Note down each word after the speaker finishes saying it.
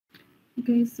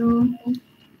Okay, so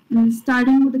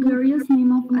starting with the glorious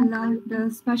name of Allah, the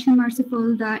special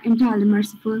merciful, the entirely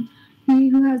merciful. He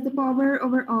who has the power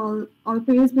over all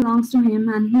praise belongs to him,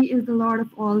 and he is the Lord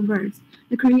of all worlds,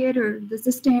 the creator, the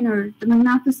sustainer, the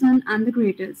magnificent, and the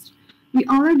greatest. We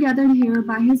all are gathered here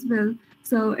by his will,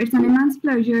 so it's an immense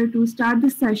pleasure to start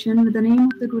this session with the name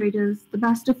of the greatest, the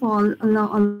best of all, Allah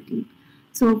Almighty.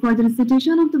 So for the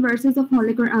recitation of the verses of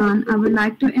Holy Quran, I would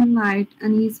like to invite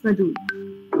Anis Wadud.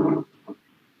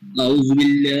 أعوذ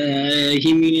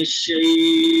بالله من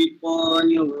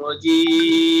الشيطان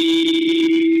الرجيم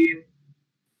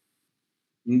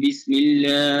بسم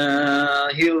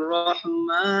الله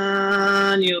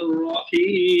الرحمن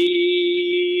الرحيم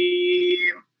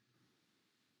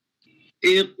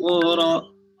اقرأ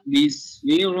باسم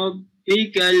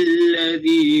ربك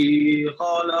الذي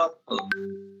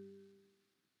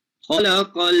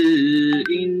خلق الإنسان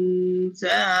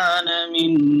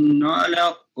من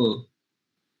علق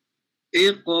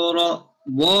اقرأ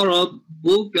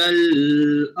وربك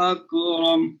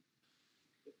الأكرم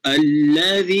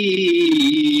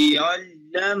الذي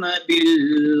علم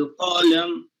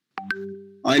بالقلم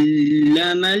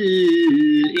علم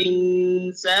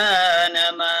الإنسان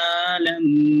ما لم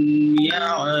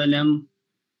يعلم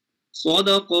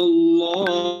صدق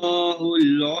الله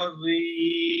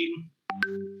العظيم.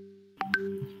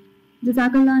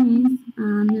 Jazakallah Anis,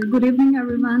 and good evening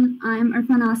everyone. I am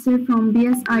Irfan Asir from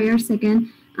BSIR 2nd,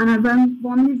 and I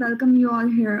warmly welcome you all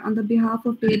here on the behalf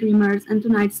of Daydreamers and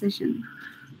tonight's session.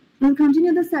 We'll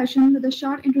continue the session with a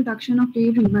short introduction of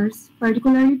Daydreamers,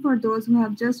 particularly for those who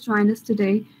have just joined us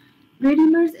today.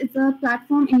 Daydreamers is a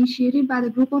platform initiated by the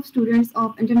group of students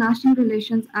of International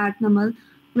Relations at NUML,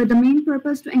 with the main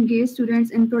purpose to engage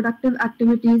students in productive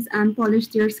activities and polish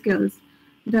their skills.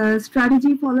 The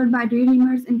strategy followed by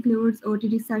Dreamers includes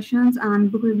OTD sessions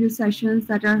and book review sessions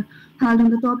that are held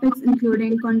on the topics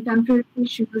including contemporary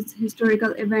issues,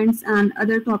 historical events, and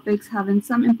other topics having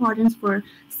some importance for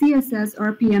CSS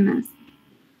or PMS.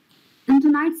 In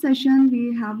tonight's session,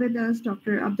 we have with us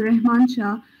Dr. Rahman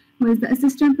Shah, who is the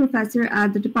Assistant Professor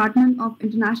at the Department of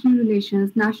International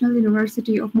Relations, National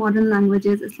University of Modern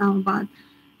Languages, Islamabad.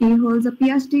 He holds a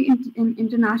PhD in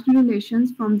International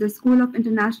Relations from the School of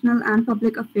International and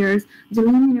Public Affairs,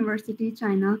 Jilin University,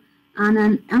 China, and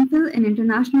an MPhil in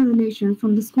International Relations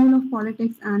from the School of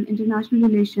Politics and International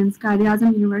Relations,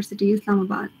 Quaid-e-Azam University,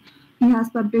 Islamabad. He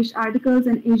has published articles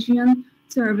in Asian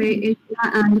Survey, Asia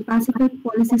and Pacific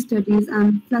Policy Studies,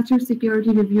 and Fletcher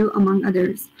Security Review, among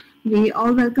others. We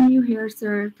all welcome you here,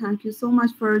 sir. Thank you so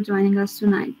much for joining us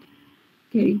tonight.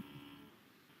 Okay.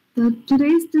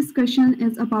 Today's discussion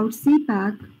is about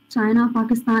CPEC,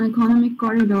 China-Pakistan Economic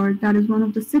Corridor, that is one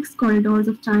of the 6 corridors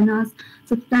of China's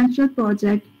substantial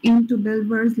project aimed to build the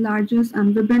world's largest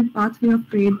and vibrant pathway of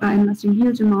trade by investing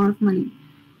huge amount of money.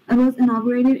 It was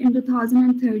inaugurated in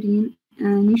 2013,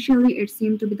 and initially it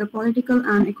seemed to be the political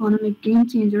and economic game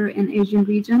changer in Asian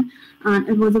region, and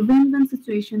it was a win-win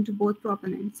situation to both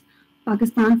proponents.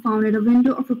 Pakistan found it a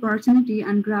window of opportunity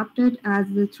and grabbed it, as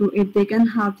through it they can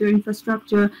have their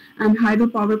infrastructure and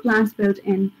hydropower plants built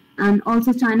in. And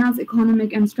also China's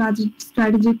economic and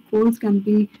strategic goals can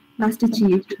be best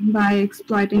achieved by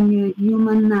exploiting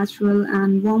human, natural,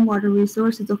 and warm water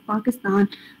resources of Pakistan,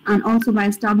 and also by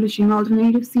establishing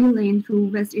alternative sea lane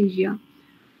through West Asia.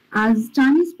 As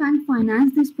Chinese banks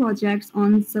finance these projects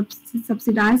on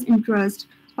subsidized interest,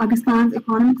 Pakistan's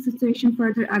economic situation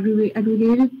further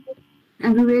aggravated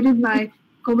by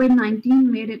COVID-19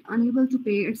 made it unable to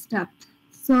pay its debt.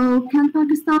 So can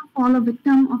Pakistan fall a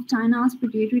victim of China's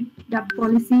predatory debt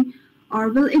policy, or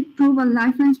will it prove a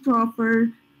lifeline straw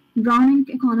for drowning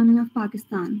economy of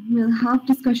Pakistan? We'll have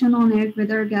discussion on it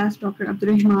with our guest, Dr.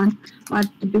 Rahman. But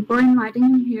before inviting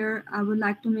him here, I would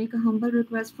like to make a humble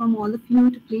request from all of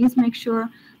you to please make sure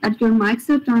that your mics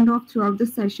are turned off throughout the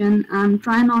session and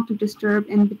try not to disturb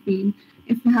in between.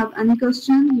 If you have any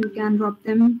questions, you can drop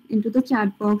them into the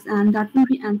chat box and that will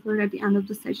be answered at the end of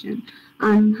the session.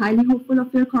 I'm highly hopeful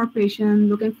of your cooperation,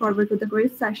 looking forward to the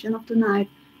great session of tonight.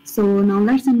 So now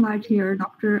let's invite here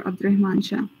Dr. Rahman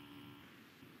Shah.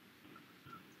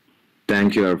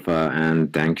 Thank you, Arfa,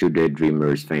 and thank you,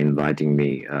 Daydreamers, for inviting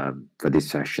me for this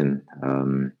session.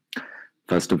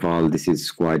 First of all, this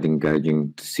is quite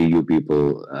encouraging to see you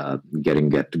people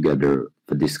get together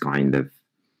for this kind of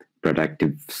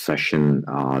productive session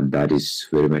that is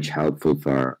very much helpful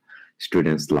for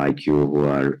students like you who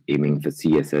are aiming for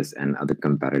CSS and other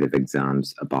competitive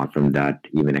exams. Apart from that,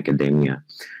 even academia.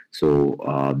 So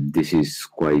this is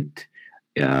quite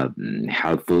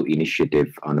helpful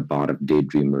initiative on the part of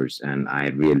Daydreamers, and I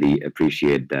really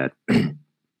appreciate that.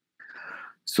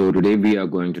 So today we are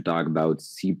going to talk about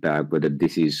CPEC, whether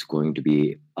this is going to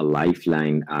be a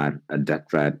lifeline or a death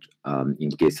threat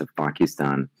in case of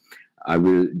Pakistan. I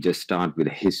will just start with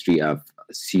the history of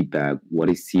CPEC. What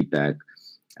is CPEC?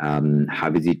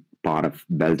 How is it part of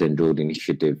Belt and Road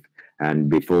Initiative? And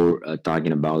before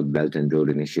talking about Belt and Road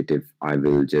Initiative, I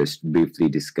will just briefly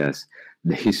discuss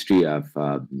the history of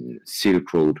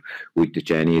Silk Road, which the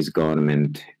Chinese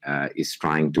government is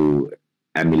trying to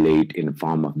emulate in the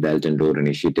form of Belt and Road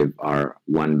Initiative or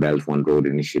One Belt, One Road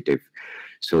Initiative.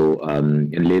 So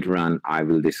and later on, I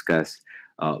will discuss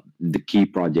the key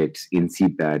projects in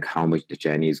CPEC, how much the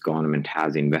Chinese government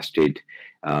has invested.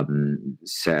 In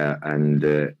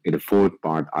the fourth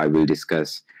part, I will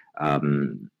discuss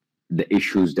the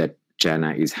issues that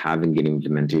China is having in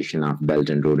implementation of Belt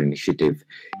and Road Initiative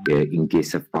in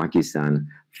case of Pakistan.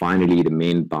 Finally, the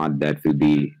main part that will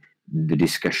be the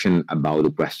discussion about the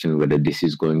question whether this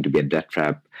is going to be a death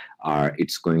trap or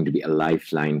it's going to be a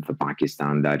lifeline for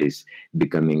Pakistan. That is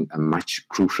becoming a much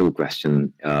crucial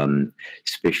question,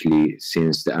 especially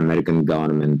since the American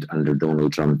government under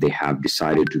Donald Trump, they have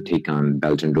decided to take on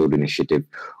Belt and Road Initiative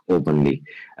openly.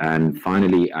 And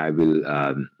finally, I will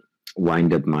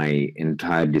wind up my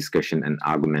entire discussion and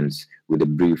arguments with a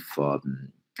brief,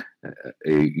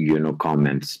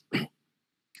 comments.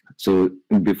 So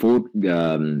before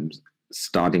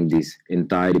starting this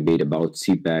entire debate about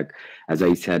CPEC, as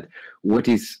I said, what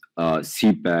is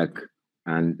CPEC?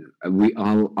 And we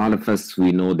all of us,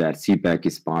 we know that CPEC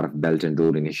is part of Belt and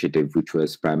Road Initiative, which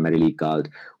was primarily called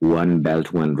One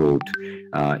Belt, One Road.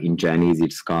 In Chinese,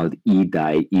 it's called Yi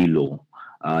Dai Yi Lo.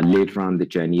 Later on, the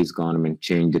Chinese government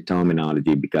changed the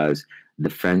terminology because the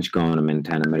French government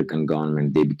and American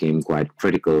government, they became quite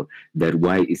critical that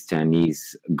why is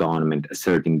Chinese government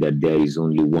asserting that there is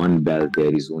only one belt,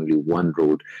 there is only one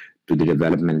road to the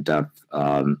development of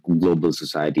global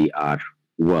society or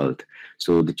world.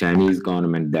 So the Chinese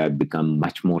government that become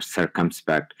much more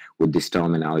circumspect with this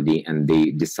terminology, and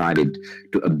they decided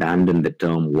to abandon the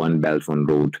term one belt, one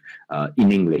road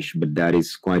in English. But that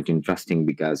is quite interesting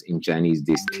because in Chinese,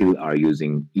 they still are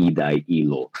using Yi Dai Yi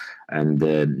Lo. And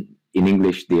in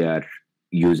English, they are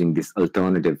using this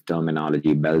alternative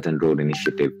terminology, Belt and Road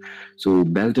Initiative. So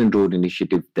Belt and Road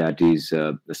Initiative, that is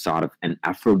sort of an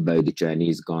effort by the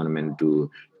Chinese government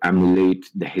to emulate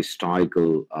the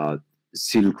historical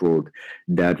Silk Road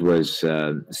that was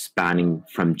spanning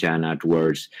from China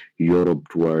towards Europe,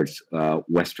 towards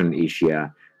Western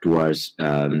Asia, towards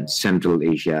Central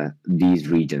Asia, these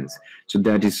regions. So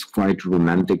that is quite a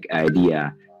romantic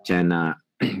idea, China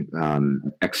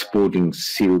exporting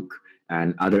silk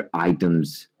and other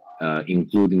items,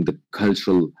 including the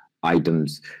cultural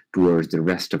items, towards the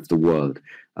rest of the world.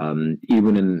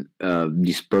 Even in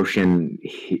these Persian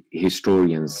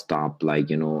historians, top like,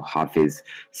 Hafiz,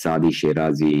 Sadi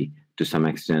Shirazi, to some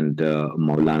extent,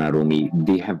 Maulana Rumi,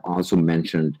 they have also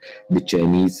mentioned the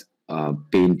Chinese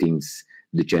paintings,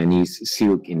 the Chinese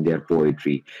silk in their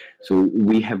poetry. So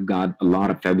we have got a lot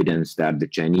of evidence that the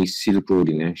Chinese Silk Road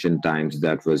in ancient times,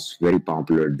 that was very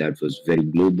popular, that was very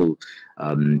global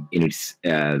in its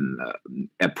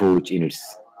approach, in its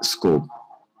scope.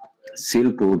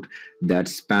 Silk Road that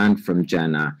spanned from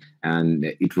China, and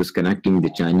it was connecting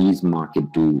the Chinese market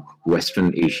to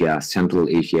Western Asia, Central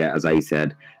Asia, as I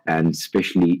said, and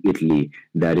especially Italy,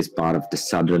 that is part of the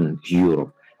Southern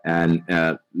Europe. And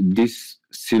this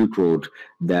Silk Road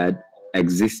that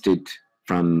existed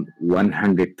from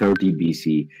 130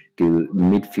 BC till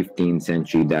mid-15th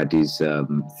century, that is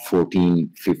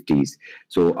 1450s.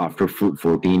 So after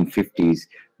 1450s,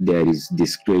 there is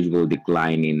this gradual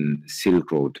decline in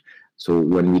Silk Road. So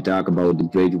when we talk about the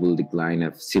gradual decline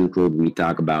of Silk Road, we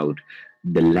talk about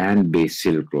the land-based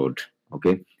Silk Road,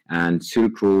 okay? And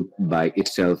Silk Road by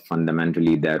itself,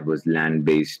 fundamentally, that was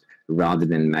land-based rather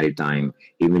than maritime.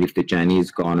 Even if the Chinese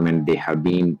government, they have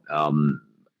been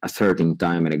asserting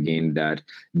time and again that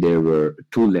there were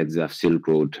two legs of Silk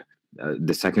Road.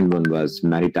 The second one was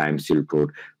maritime Silk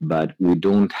Road, but we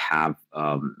don't have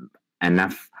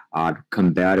enough or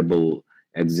comparable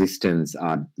existence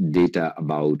or data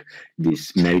about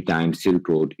this maritime Silk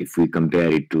Road if we compare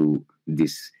it to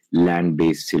this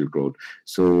land-based Silk Road.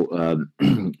 So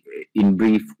in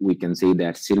brief, we can say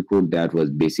that Silk Road that was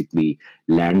basically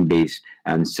land-based,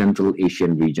 and Central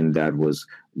Asian region that was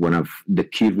one of the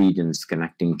key regions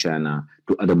connecting China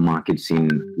to other markets in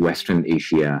Western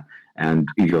Asia and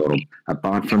Europe.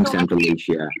 Apart from Central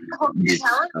Asia, these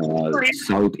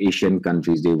South Asian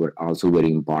countries, they were also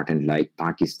very important, like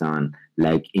Pakistan,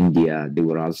 like India. They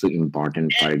were also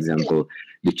important. For example,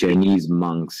 the Chinese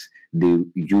monks, they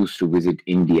used to visit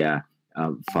India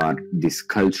for this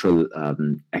cultural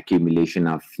accumulation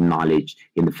of knowledge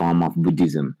in the form of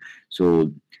Buddhism.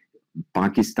 So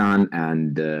Pakistan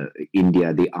and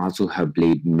India, they also have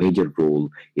played major role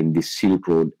in the Silk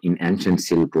Road, in ancient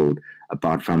Silk Road,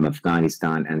 apart from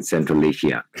Afghanistan and Central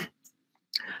Asia.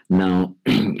 Now,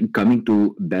 coming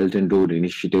to Belt and Road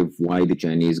Initiative, why the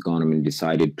Chinese government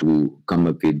decided to come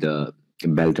up with the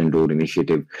Belt and Road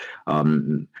Initiative.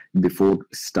 Before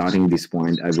starting this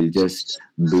point, I will just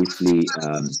briefly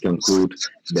conclude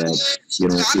that,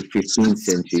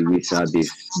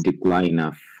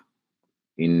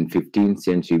 in 15th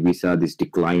century, we saw this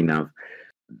decline of,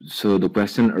 so the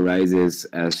question arises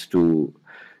as to,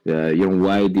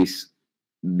 why this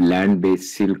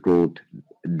land-based Silk Road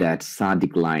that saw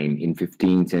decline in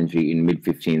 15th century, in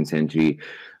mid-15th century.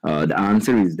 The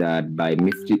answer is that by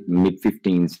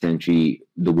mid-15th century,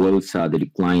 the world saw the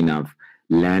decline of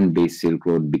land-based Silk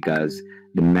Road because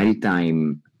the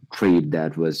maritime trade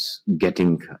that was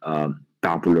getting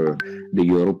popular, the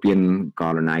European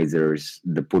colonizers,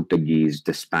 the Portuguese,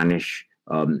 the Spanish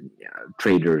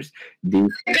traders, they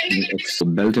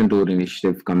Belt and Road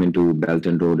Initiative come into Belt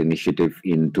and Road Initiative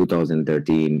in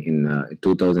 2013. In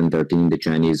 2013, the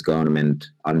Chinese government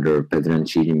under President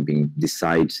Xi Jinping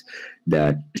decides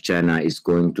that China is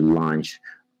going to launch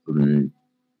an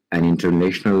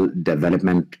international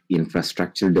development,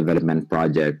 infrastructure development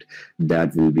project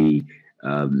that will be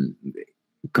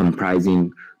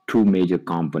comprising two major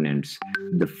components.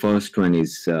 The first one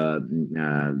is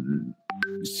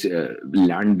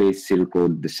land-based Silk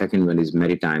Road. The second one is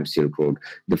maritime Silk Road.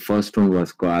 The first one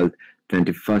was called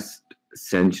 21st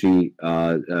century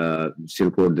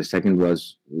Silk Road. The second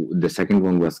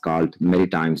one was called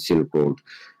maritime Silk Road.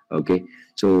 Okay,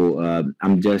 so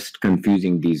I'm just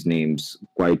confusing these names,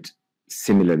 quite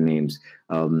similar names.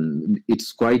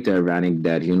 It's quite ironic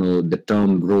that the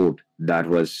term road that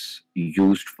was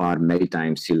used for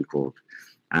maritime Silk Road,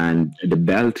 and the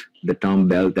term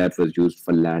belt that was used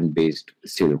for land-based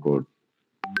Silk Road.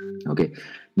 Okay,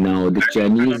 now the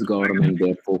Chinese government,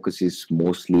 their focus is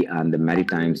mostly on the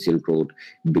maritime Silk Road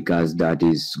because that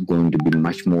is going to be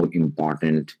much more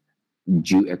important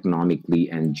geo-economically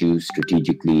and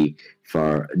geostrategically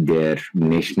for their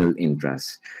national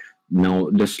interests. Now,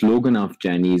 the slogan of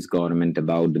Chinese government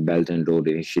about the Belt and Road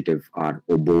Initiative, or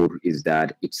OBOR, is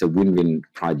that it's a win-win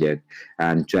project,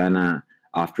 and China,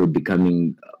 after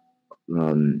becoming,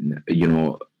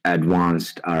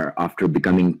 advanced, or after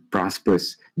becoming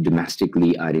prosperous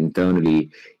domestically or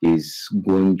internally, is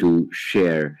going to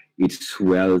share its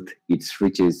wealth, its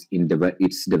riches in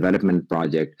its development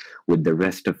project with the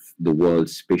rest of the world,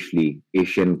 especially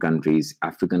Asian countries,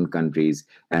 African countries,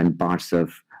 and parts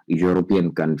of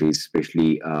European countries,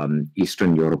 especially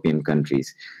Eastern European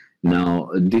countries. Now,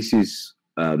 this is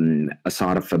a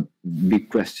sort of a big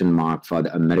question mark for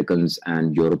the Americans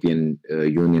and European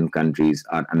Union countries,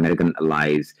 or American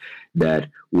allies, that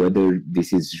whether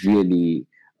this is really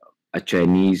a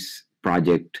Chinese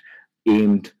project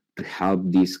aimed to help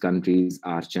these countries,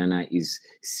 or China is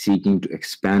seeking to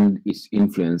expand its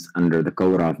influence under the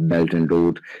cover of Belt and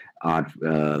Road, or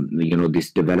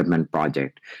this development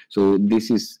project. So this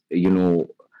is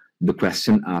the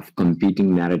question of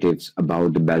competing narratives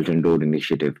about the Belt and Road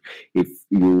Initiative. If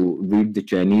you read the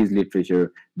Chinese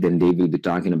literature, then they will be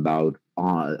talking about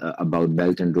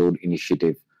Belt and Road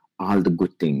Initiative, all the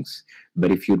good things.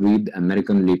 But if you read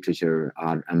American literature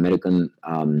or American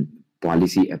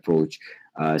policy approach,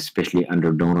 especially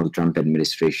under Donald Trump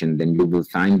administration, then you will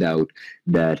find out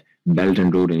that Belt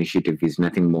and Road Initiative is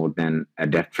nothing more than a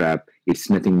death trap.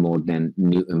 It's nothing more than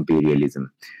new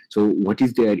imperialism. So what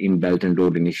is there in Belt and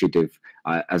Road Initiative?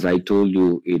 As I told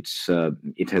you, it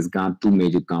has got two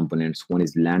major components. One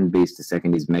is land-based, the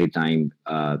second is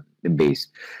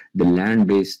maritime-based. The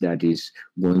land-based, that is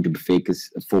going to be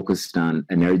focused on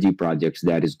energy projects,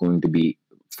 that is going to be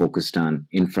focused on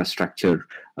infrastructure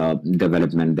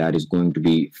development, that is going to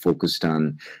be focused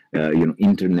on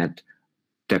internet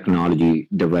technology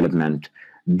development,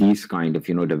 these kind of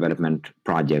development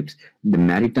projects. The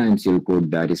maritime Silk Road,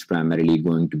 that is primarily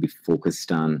going to be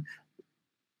focused on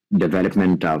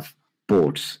development of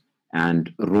ports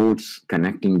and roads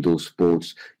connecting those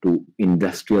ports to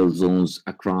industrial zones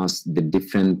across the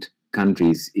different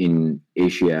countries in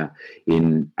Asia,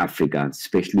 in Africa,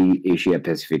 especially Asia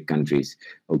Pacific countries,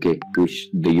 okay, which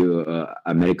the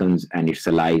Americans and its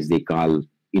allies, they call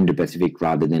Indo-Pacific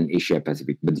rather than Asia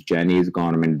Pacific. But the Chinese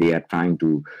government, they are trying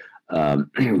to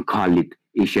call it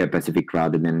Asia Pacific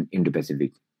rather than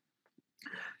Indo-Pacific.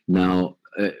 Now,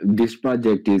 this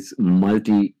project is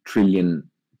multi-trillion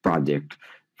project.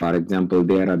 For example,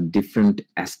 there are different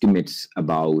estimates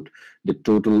about the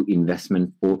total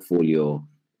investment portfolio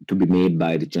to be made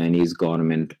by the Chinese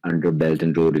government under Belt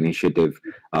and Road Initiative.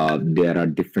 There are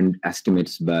different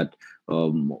estimates, but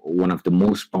one of the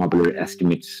most popular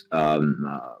estimates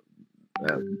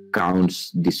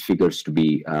counts these figures to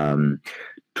be $2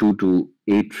 to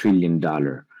 $8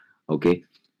 trillion. Okay,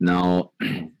 now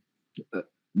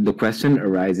the question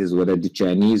arises whether the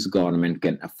Chinese government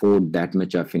can afford that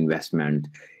much of investment,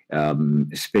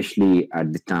 especially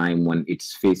at the time when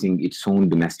it's facing its own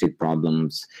domestic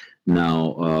problems.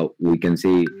 Now, we can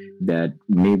say that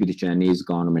maybe the Chinese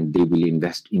government, they will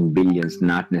invest in billions,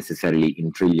 not necessarily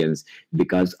in trillions,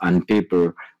 because on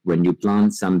paper, when you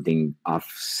plan something of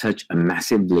such a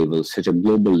massive level, such a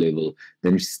global level,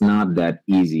 then it's not that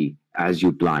easy as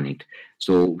you plan it.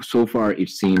 So far, it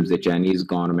seems the Chinese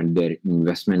government, their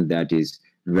investment that is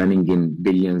running in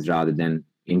billions rather than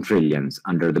in trillions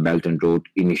under the Belt and Road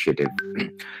Initiative.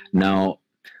 Now,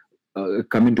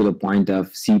 coming to the point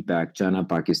of CPEC,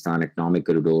 China-Pakistan Economic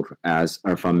Corridor, as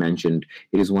Arfa mentioned,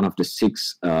 it is one of the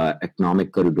 6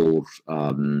 economic corridors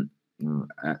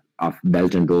of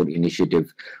Belt and Road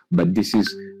Initiative, but this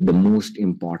is the most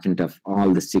important of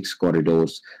all the 6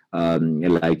 corridors.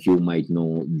 Like you might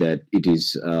know that it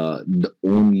is the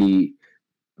only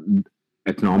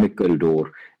economic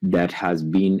corridor that has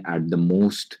been at the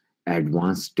most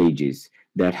advanced stages,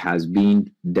 that has been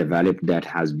developed, that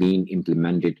has been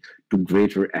implemented to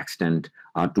greater extent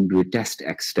or to greatest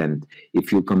extent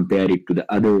if you compare it to the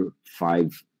other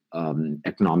 5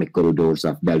 economic corridors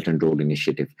of Belt and Road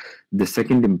Initiative. The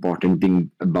second important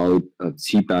thing about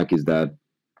CPEC is that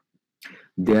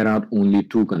there are only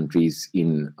 2 countries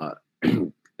in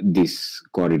this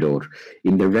corridor.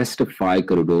 In the rest of 5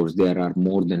 corridors, there are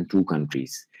more than 2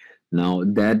 countries. Now,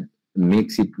 that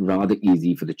makes it rather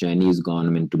easy for the Chinese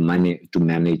government to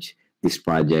manage this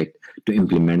project, to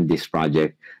implement this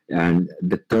project. And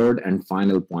the third and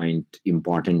final point,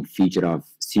 important feature of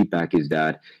CPEC is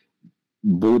that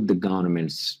both the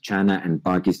governments, China and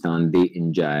Pakistan, they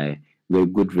enjoy very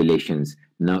good relations.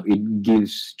 Now, it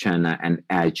gives China an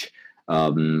edge,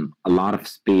 a lot of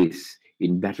space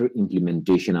in better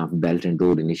implementation of Belt and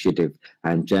Road Initiative,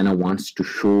 and China wants to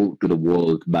show to the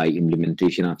world by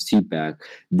implementation of CPEC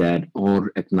that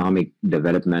our economic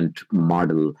development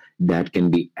model that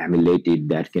can be emulated,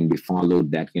 that can be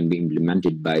followed, that can be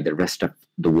implemented by the rest of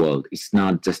the world. It's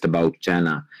not just about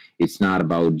China. It's not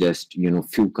about just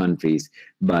few countries,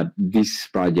 but this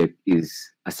project is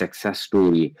a success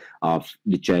story of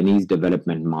the Chinese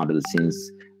development model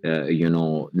since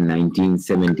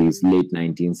 1970s, late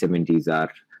 1970s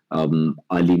or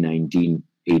early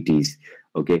 1980s.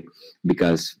 Okay,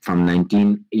 because from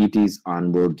 1980s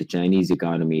onward, the Chinese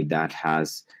economy that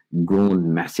has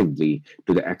grown massively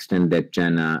to the extent that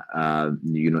China,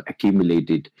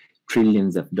 accumulated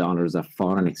trillions of dollars of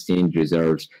foreign exchange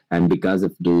reserves, and because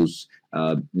of those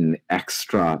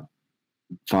extra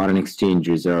foreign exchange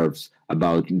reserves,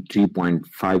 about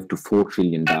 $3.5 to $4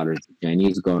 trillion, the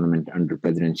Chinese government under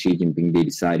President Xi Jinping, they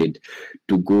decided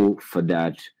to go for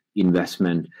that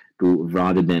investment to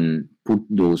rather than put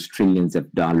those trillions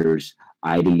of dollars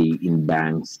idly in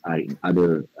banks or in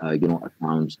other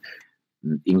accounts,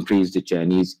 increase the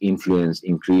Chinese influence,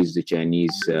 increase the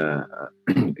Chinese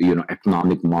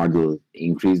economic model,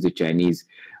 increase the Chinese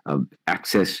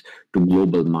access to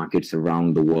global markets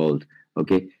around the world.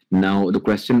 Okay, now the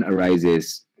question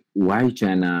arises, why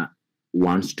China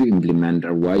wants to implement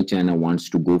or why China wants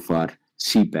to go for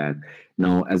CPEC?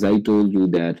 Now, as I told you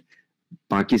that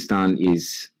Pakistan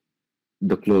is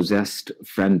the closest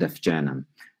friend of China,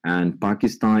 and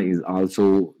Pakistan is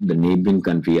also the neighboring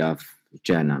country of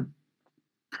China.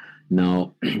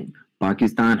 Now,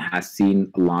 Pakistan has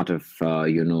seen a lot of,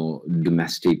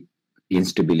 domestic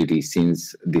instability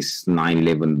since this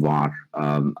 9/11 war,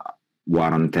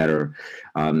 war on terror.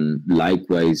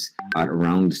 Likewise, at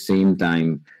around the same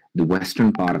time, the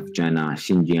western part of China,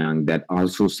 Xinjiang, that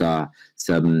also saw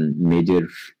some major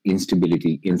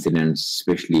instability incidents,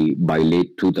 especially by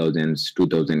late 2000s,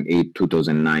 2008,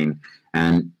 2009.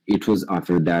 And it was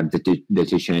after that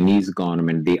the Chinese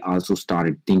government, they also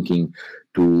started thinking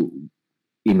to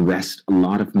invest a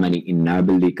lot of money in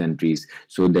neighborly countries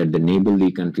so that the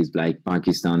neighborly countries like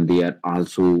Pakistan, they are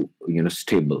also,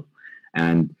 stable.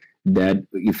 And that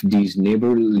if these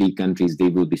neighborly countries, they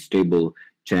will be stable,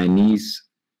 Chinese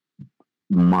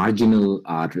marginal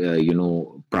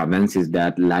or, provinces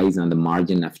that lies on the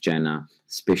margin of China,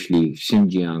 especially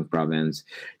Xinjiang province,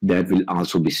 that will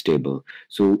also be stable.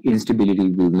 So instability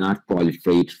will not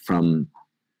proliferate from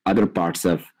other parts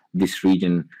of this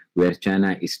region where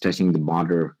China is touching the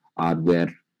border or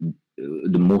where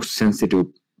the most sensitive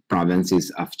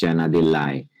provinces of China, they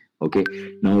lie. Okay,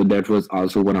 now that was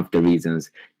also one of the reasons.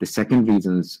 The second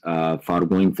reasons for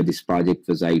going for this project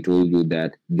was, I told you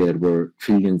that there were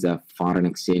trillions of foreign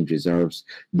exchange reserves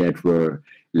that were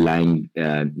lying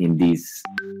in these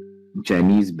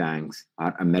Chinese banks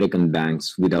or American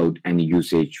banks without any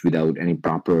usage, without any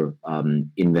proper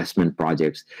investment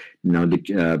projects. Now,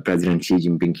 the President Xi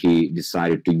Jinping, he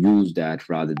decided to use that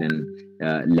rather than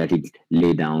let it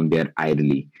lay down there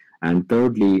idly. And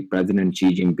thirdly, President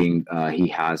Xi Jinping, he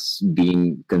has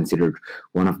been considered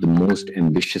one of the most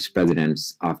ambitious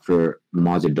presidents after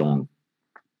Mao Zedong.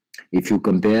 If you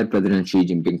compare President Xi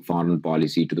Jinping foreign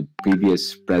policy to the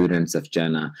previous presidents of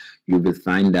China, you will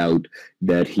find out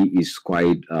that he is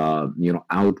quite,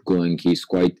 outgoing. He's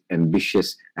quite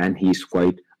ambitious, and he's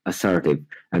quite assertive,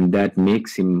 and that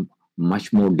makes him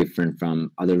much more different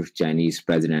from other Chinese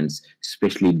presidents,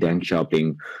 especially Deng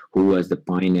Xiaoping, who was the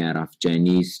pioneer of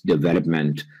Chinese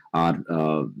development, or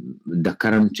the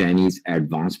current Chinese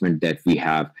advancement that we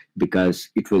have, because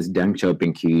it was Deng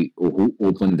Xiaoping who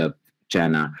opened up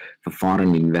China for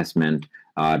foreign investment,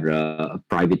 or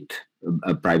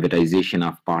privatization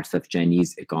of parts of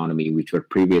Chinese economy which were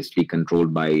previously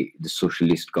controlled by the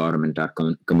socialist government or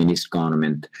communist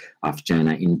government of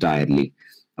China entirely.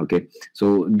 Okay,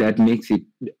 so that makes it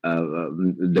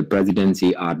the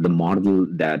presidency, or the model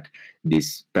that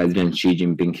this President Xi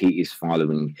Jinping he is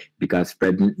following, because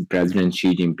President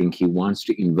Xi Jinping, he wants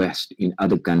to invest in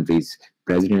other countries.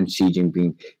 President Xi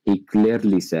Jinping, he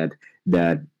clearly said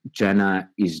that China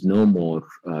is no more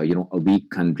a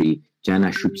weak country.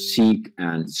 China should seek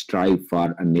and strive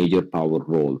for a major power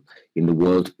role in the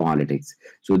world politics.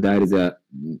 So that is a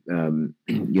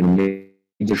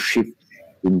major shift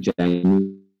in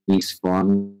Chinese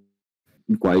foreign,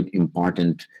 quite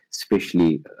important,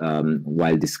 especially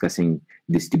while discussing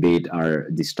this debate or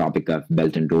this topic of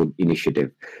Belt and Road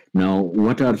Initiative. Now,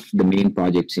 what are the main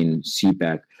projects in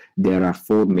CPEC? There are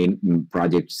four main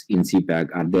projects in CPEC,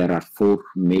 and there are four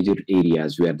major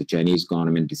areas where the Chinese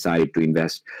government decided to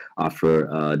invest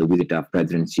after the visit of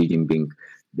President Xi Jinping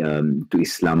to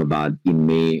Islamabad in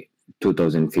May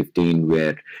 2015,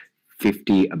 where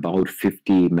about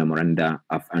 50 memoranda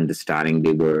of understanding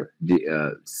they were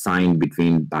signed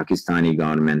between Pakistani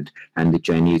government and the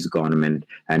Chinese government,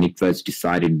 and it was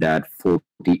decided that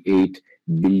 $48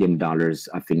 billion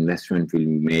of investment will be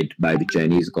made by the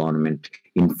Chinese government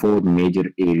in four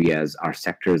major areas or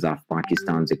sectors of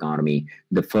Pakistan's economy.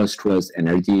 The first was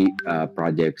energy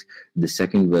projects. The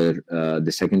second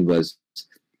was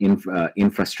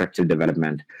infrastructure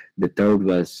development. The third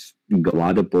was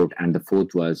Gawada Port, and the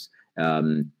fourth was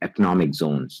economic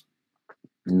zones.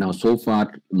 Now, so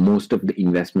far, most of the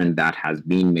investment that has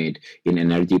been made in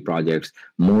energy projects,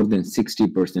 more than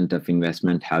 60% of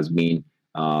investment has been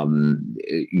more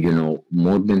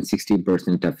than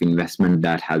 60% of investment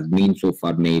that has been so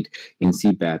far made in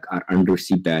CPEC or under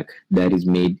CPEC, that is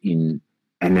made in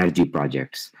energy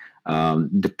projects.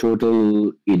 The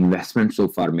total investment so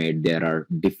far made, there are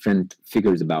different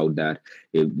figures about that,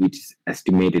 which is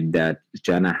estimated that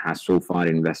China has so far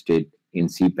invested in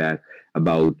CPEC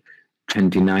about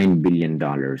 $29 billion,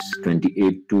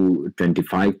 28 to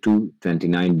 25 to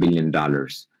 $29 billion.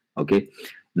 Okay.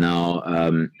 Now,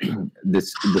 the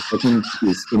second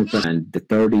is infra, and the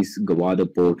third is Gawada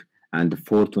Port, and the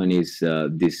fourth one is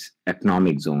this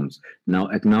economic zones. Now,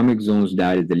 economic zones,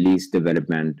 that is the least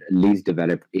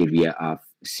developed area of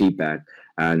CPEC,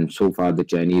 and so far the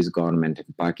Chinese government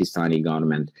and Pakistani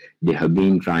government, they have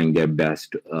been trying their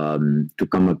best to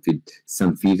come up with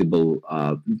some feasible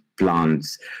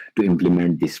plans to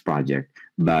implement this project,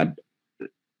 but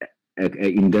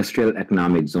industrial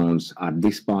economic zones are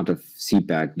this part of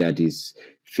CPEC that is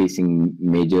facing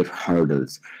major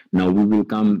hurdles. Now we will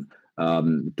come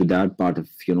to that part of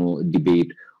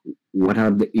debate. What are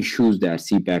the issues that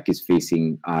CPEC is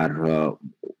facing? Are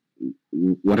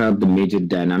what are the major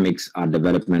dynamics or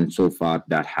developments so far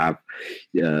that have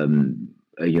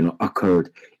occurred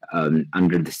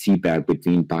under the CPEC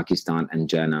between Pakistan and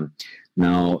China?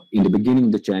 Now, in the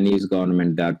beginning, the Chinese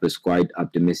government that was quite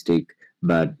optimistic.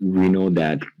 But we know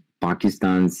that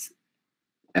Pakistan's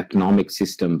economic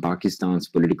system, Pakistan's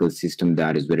political system,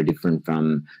 that is very different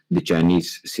from the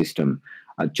Chinese system.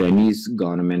 A Chinese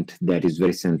government that is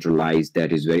very centralized,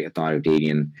 that is very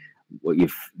authoritarian.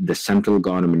 If the central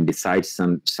government decides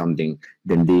something,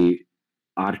 then they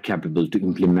are capable to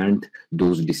implement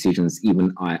those decisions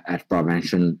even at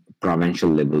provincial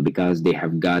level, because they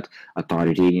have got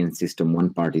authoritarian system,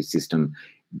 one-party system.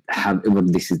 However,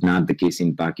 this is not the case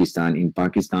in Pakistan. In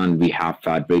Pakistan, we have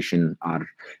federation or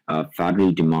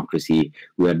federal democracy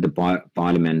where the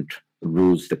parliament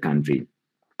rules the country.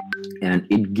 and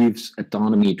it gives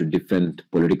autonomy to different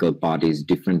political parties,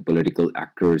 different political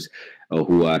actors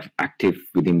who are active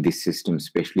within this system,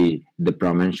 especially the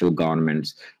provincial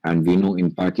governments. And we know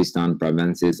in Pakistan,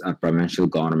 provinces are provincial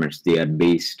governments. They are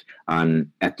based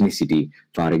on ethnicity.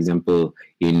 For example,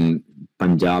 in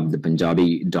Punjab, the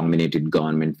Punjabi-dominated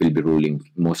government will be ruling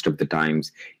most of the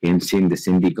times. In Sindh, the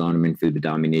Sindhi government will be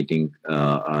dominating,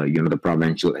 the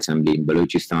provincial assembly. In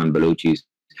Balochistan, Balochis.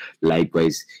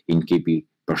 Likewise, in KP,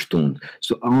 Pashtun.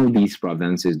 So all these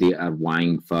provinces, they are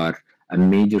vying for a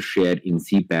major share in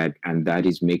CPEC, and that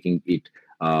is making it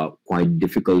quite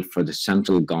difficult for the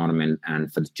central government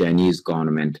and for the Chinese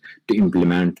government to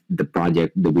implement the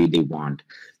project the way they want.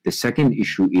 The second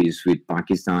issue is with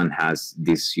Pakistan has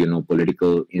this,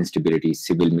 political instability,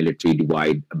 civil military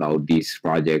divide about these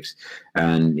projects,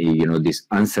 and, this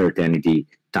uncertainty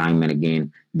time and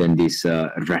again. Then this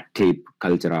red tape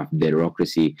culture of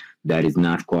bureaucracy that is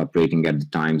not cooperating at the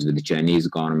times with the Chinese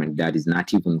government, that is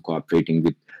not even cooperating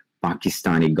with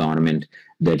Pakistani government,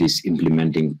 that is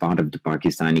implementing part of the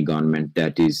Pakistani government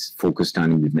that is focused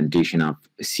on implementation of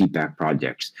CPEC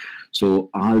projects. So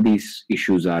all these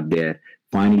issues are there.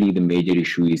 Finally, the major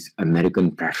issue is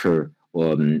American pressure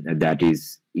that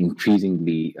is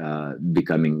increasingly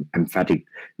becoming emphatic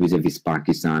vis-a-vis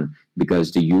Pakistan,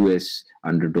 because the US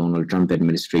under Donald Trump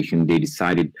administration, they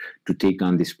decided to take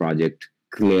on this project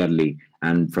clearly.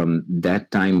 And from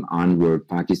that time onward,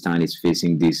 Pakistan is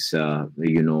facing this, a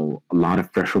lot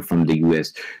of pressure from the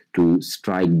US to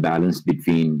strike balance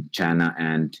between China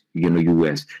and,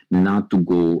 US, not to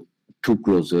go too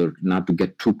closer, not to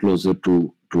get too closer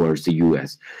towards the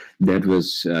US. That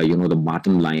was, the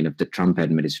bottom line of the Trump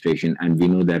administration. And we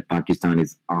know that Pakistan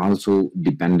is also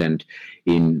dependent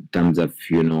in terms of,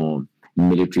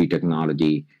 military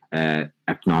technology,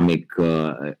 economic,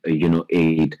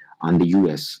 aid on the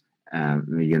US,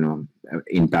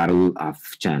 in parallel of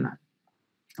China.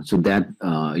 So that,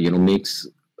 makes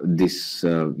this,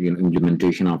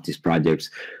 implementation of these projects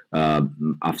of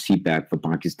CPEC for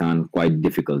Pakistan quite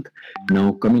difficult.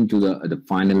 Now, coming to the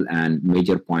final and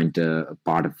major point,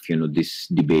 part of, this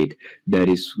debate, that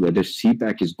is whether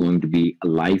CPEC is going to be a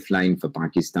lifeline for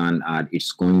Pakistan, or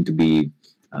it's going to be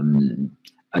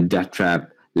a death trap,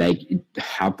 like it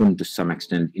happened to some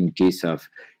extent in case of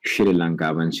Sri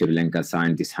Lanka, when Sri Lanka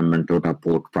signed this Hambantota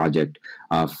port project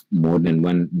of more than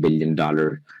 $1 billion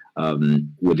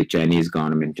with the Chinese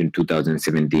government in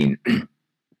 2017.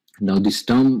 Now, this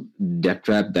term death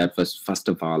trap, that was first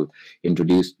of all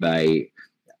introduced by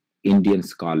Indian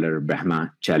scholar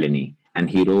Brahma Chalini, and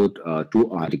he wrote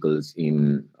 2 articles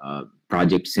in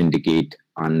Project Syndicate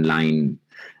online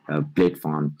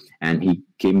platform, and he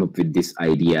came up with this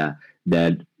idea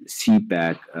that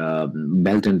CPEC,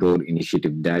 Belt and Road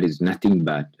Initiative, that is nothing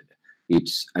but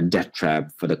it's a death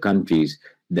trap for the countries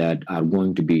that are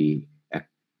going to be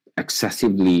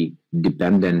excessively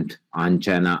dependent on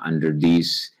China under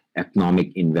these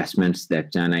economic investments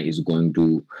that China is going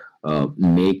to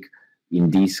make in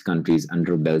these countries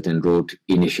under Belt and Road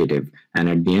Initiative. And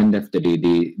at the end of the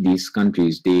day, these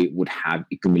countries, they would have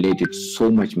accumulated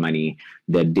so much money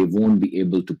that they won't be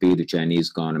able to pay the Chinese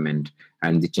government.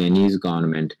 And the Chinese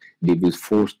government, they will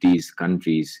force these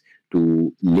countries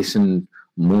to listen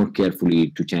more carefully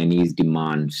to Chinese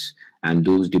demands. And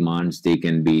those demands, they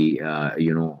can be,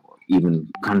 even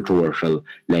controversial,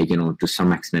 like, to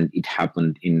some extent it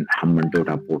happened in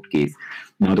Hambantota port case.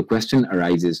 Now, the question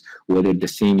arises whether the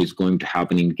same is going to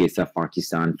happen in case of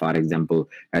Pakistan. For example,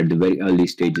 at the very early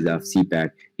stages of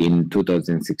CPEC in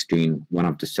 2016, one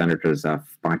of the senators of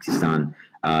Pakistan,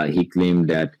 he claimed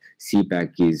that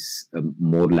CPEC is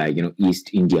more like, East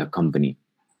India Company.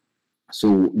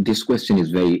 So this question is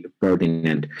very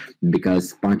pertinent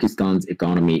because Pakistan's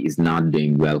economy is not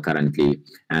doing well currently,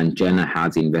 and China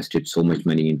has invested so much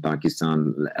money in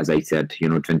Pakistan, as I said,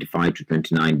 25 to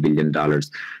 $29 billion.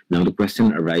 Now the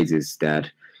question arises that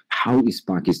how is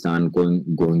Pakistan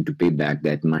going to pay back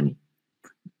that money?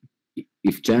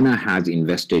 If China has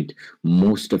invested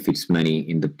most of its money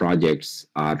in the projects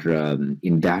or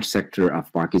in that sector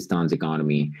of Pakistan's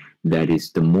economy that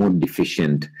is the more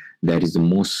deficient, that is the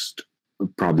most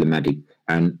problematic,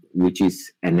 and which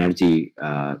is energy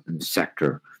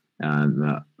sector,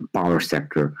 power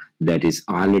sector, that is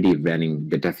already running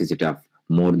the deficit of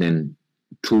more than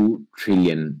 2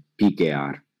 trillion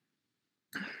PKR.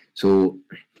 So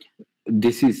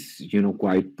this is,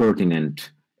 quite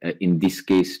pertinent in this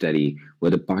case study,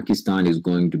 whether Pakistan is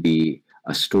going to be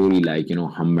a story like,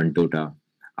 Hambantota,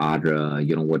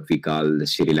 or what we call the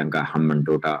Sri Lanka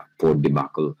Hambantota port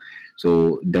debacle.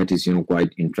 So that is,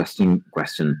 quite interesting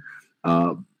question.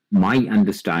 My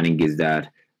understanding is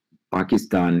that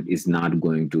Pakistan is not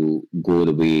going to go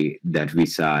the way that we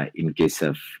saw in case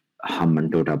of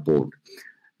Hambantota port.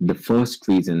 The first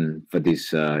reason for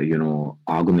this,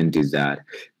 argument is that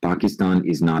Pakistan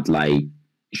is not like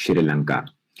Sri Lanka.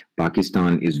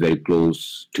 Pakistan is very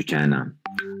close to China.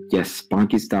 Yes,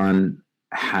 Pakistan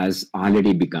has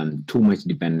already become too much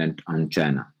dependent on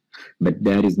China, but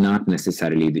that is not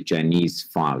necessarily the Chinese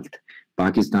fault.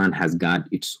 Pakistan has got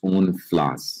its own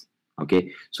flaws.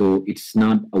 Okay, so it's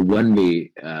not a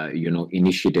one-way,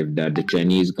 initiative that the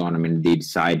Chinese government, they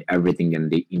decide everything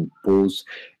and they impose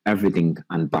everything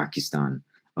on Pakistan.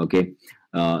 Okay,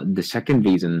 the second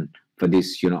reason for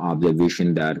this,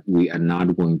 observation that we are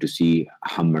not going to see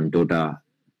Hambantota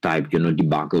type,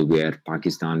 debacle where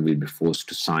Pakistan will be forced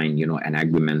to sign, an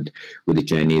agreement with the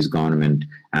Chinese government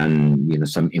and,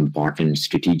 some important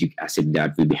strategic asset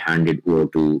that will be handed over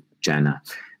to China.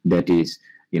 That is,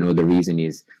 the reason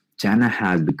is China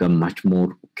has become much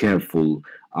more careful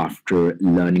after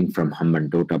learning from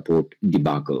Hambantota port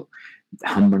debacle.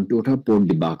 Hambantota port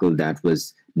debacle, that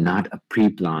was not a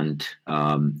pre-planned,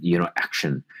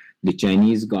 action. The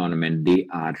Chinese government, they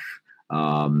are,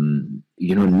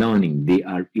 learning, they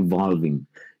are evolving,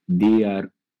 they are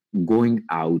going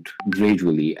out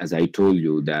gradually. As I told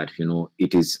you that,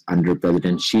 it is under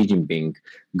President Xi Jinping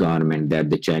government that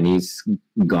the Chinese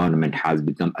government has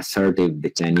become assertive. The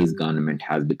Chinese government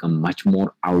has become much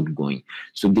more outgoing.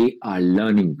 So they are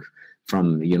learning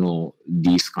from,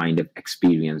 these kind of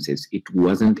experiences. It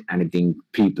wasn't anything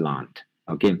pre-planned.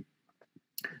 Okay.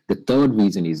 The third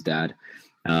reason is that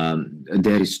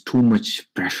there is too much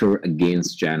pressure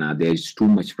against China. There is too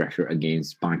much pressure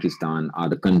against Pakistan,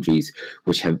 other countries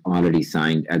which have already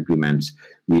signed agreements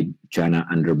with China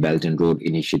under Belt and Road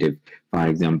Initiative. For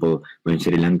example, when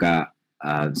Sri Lanka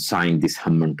signed this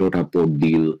Hambantota port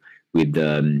deal with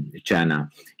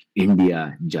China,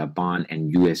 India, Japan,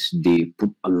 and US, they put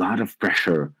a lot of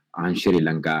pressure on Sri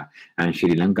Lanka, and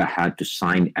Sri Lanka had to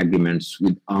sign agreements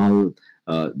with all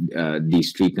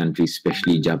these three countries,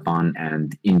 especially Japan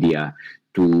and India,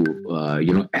 to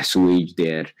assuage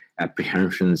their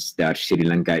apprehensions that Sri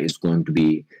Lanka is going to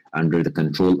be under the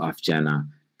control of China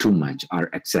too much or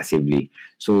excessively.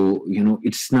 So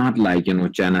it's not like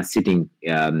China sitting,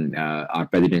 our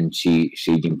President Xi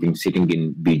Jinping sitting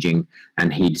in Beijing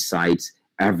and he decides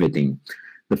everything.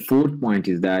 The fourth point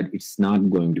is that it's not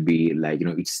going to be like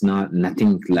it's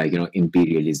nothing like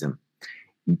imperialism.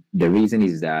 The reason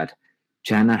is that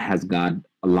China has got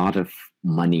a lot of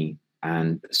money.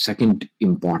 And second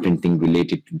important thing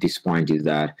related to this point is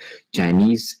that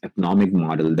Chinese economic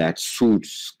model that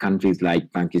suits countries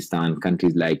like Pakistan,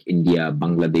 countries like India,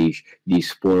 Bangladesh,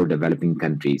 these poor developing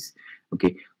countries.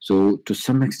 Okay, so to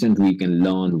some extent we can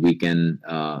learn, we can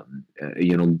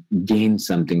gain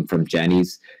something from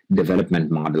Chinese development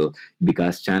model,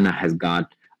 because China has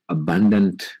got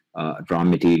abundant raw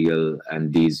material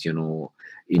and these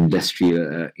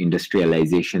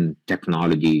industrialization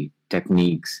technology,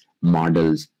 techniques,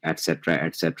 models,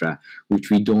 etc., which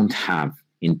we don't have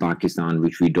in Pakistan,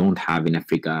 which we don't have in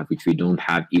Africa, which we don't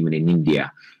have even in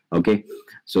India. Okay,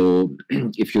 so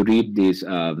if you read this,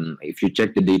 if you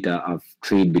check the data of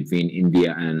trade between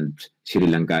India and Sri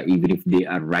Lanka, even if they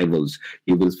are rivals,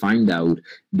 you will find out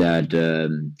that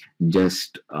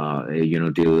just up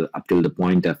till the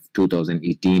point of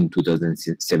 2018,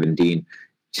 2017.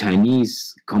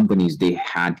 Chinese companies, they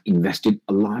had invested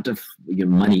a lot of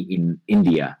money in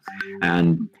India,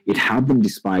 and it happened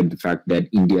despite the fact that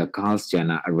India calls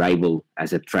China a rival,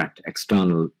 as a threat,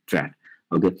 external threat.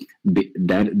 Okay,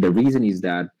 the reason is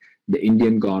that the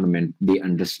Indian government, they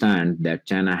understand that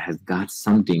China has got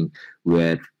something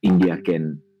where India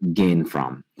can gain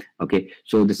from. Okay,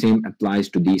 so the same applies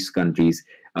to these countries,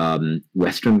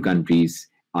 Western countries.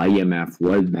 IMF,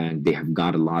 World Bank, they have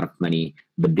got a lot of money,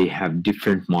 but they have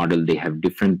different model, they have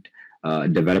different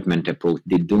development approach.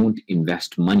 They don't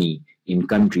invest money in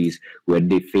countries where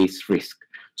they face risk.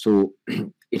 So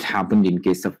it happened in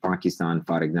case of Pakistan,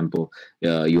 for example.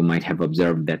 You might have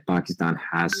observed that Pakistan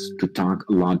has to talk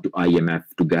a lot to IMF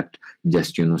to get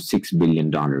just $6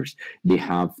 billion. They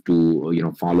have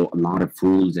to follow a lot of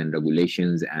rules and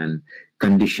regulations and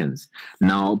conditions.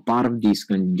 Now, part of these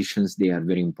conditions, they are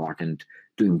very important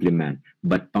to implement,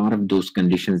 but part of those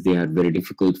conditions, they are very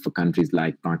difficult for countries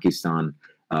like Pakistan,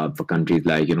 for countries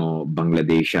like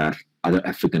Bangladesh or other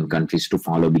African countries to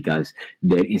follow, because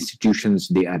their institutions,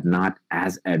 they are not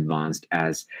as advanced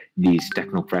as these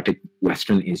technocratic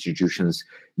Western institutions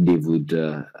they would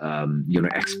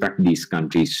expect these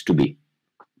countries to be.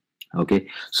 Okay,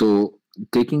 so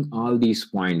taking all these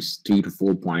points, 3 to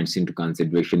 4 points into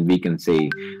consideration, we can say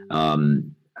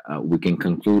we can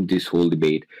conclude this whole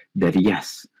debate that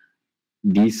yes,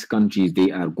 these countries,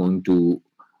 they are going to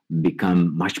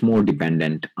become much more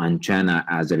dependent on China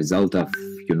as a result of,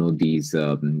 these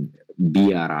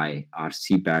BRI or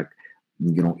CPEC,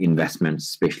 investments,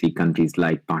 especially countries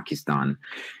like Pakistan.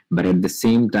 But at the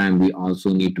same time, we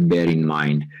also need to bear in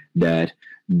mind that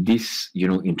this,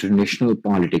 international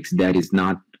politics, that is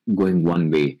not going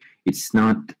one way. It's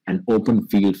not an open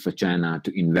field for China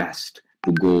to invest,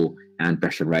 to go and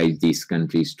pressurize these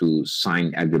countries to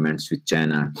sign agreements with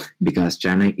China, because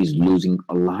China is losing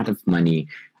a lot of money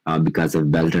because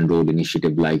of Belt and Road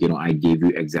Initiative. Like, I gave you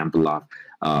example of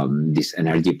this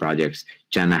energy projects.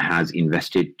 China has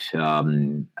invested, a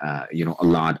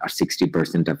lot, or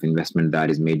 60% of investment that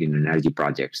is made in energy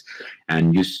projects.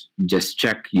 And you just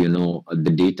check,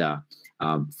 the data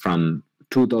from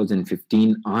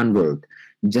 2015 onward,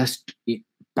 just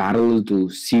parallel to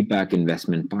CPEC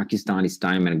investment, Pakistan is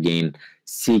time and again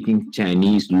seeking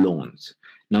Chinese loans.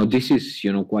 Now, this is,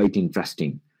 quite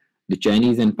interesting. The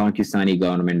Chinese and Pakistani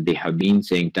government, they have been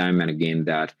saying time and again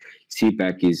that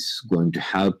CPEC is going to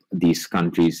help these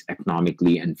countries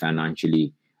economically and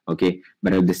financially. Okay,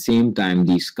 but at the same time,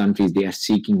 these countries, they are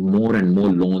seeking more and more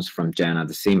loans from China.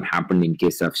 The same happened in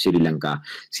case of Sri Lanka.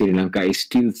 Sri Lanka is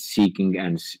still seeking,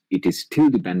 and it is still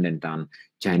dependent on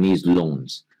Chinese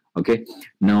loans. Okay,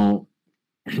 now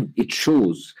it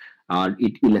shows,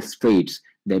 it illustrates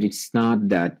that it's not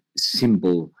that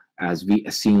simple as we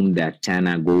assume, that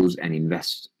China goes and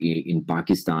invests in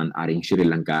Pakistan or in Sri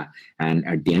Lanka, and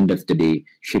at the end of the day,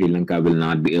 Sri Lanka will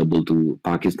not be able to,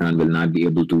 Pakistan will not be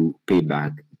able to pay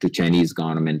back to Chinese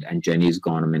government, and Chinese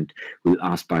government will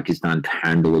ask Pakistan to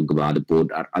hand over Gawad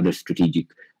port or other strategic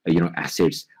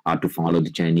assets, or to follow the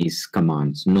Chinese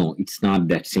commands. No, it's not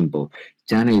that simple.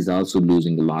 China is also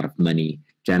losing a lot of money.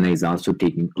 China is also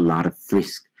taking a lot of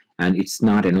risk. And it's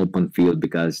not an open field,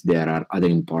 because there are other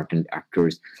important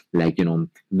actors, like,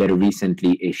 very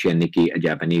recently, Asia Nikkei, a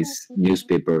Japanese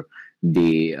newspaper,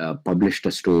 they published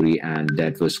a story, and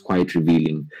that was quite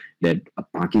revealing, that a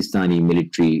Pakistani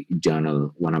military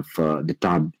journal, one of the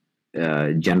top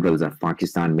generals of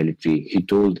Pakistan military, he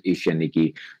told Asia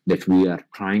Nikkei that we are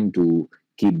trying to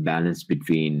keep balance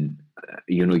between,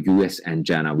 US and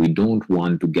China. We don't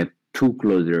want to get too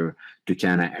closer to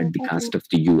China at the cost of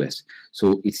the US.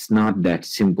 So it's not that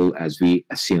simple as we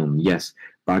assume. Yes,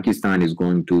 Pakistan is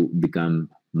going to become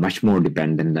much more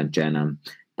dependent on China.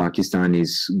 Pakistan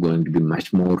is going to be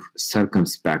much more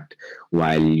circumspect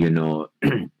while,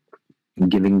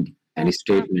 giving any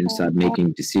statements or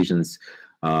making decisions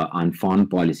on foreign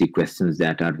policy questions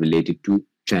that are related to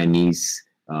Chinese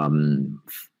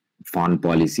foreign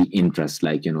policy interests,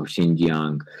 like,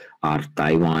 Xinjiang or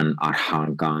Taiwan or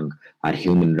Hong Kong or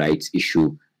human rights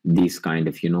issue, these kind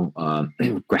of,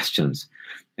 questions.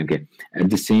 Okay. At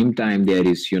the same time, there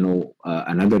is,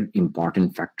 another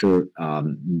important factor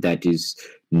that is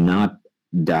not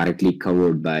directly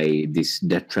covered by this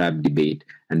debt trap debate,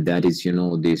 and that is,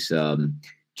 this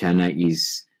China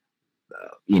is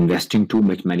investing too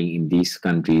much money in these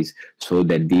countries, so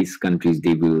that these countries,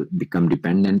 they will become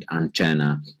dependent on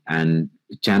China, and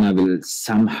China will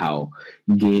somehow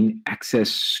gain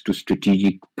access to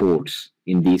strategic ports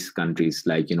in these countries,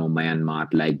 like, Myanmar,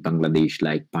 like Bangladesh,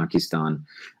 like Pakistan,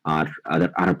 or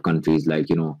other Arab countries, like,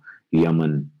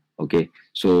 Yemen. Okay,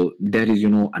 so there is,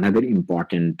 another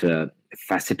important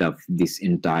facet of this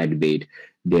entire debate.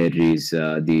 There is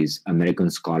these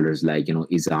American scholars, like,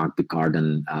 Isaac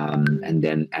Picardon, and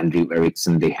then Andrew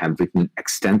Erickson. They have written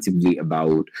extensively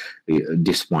about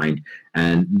this point,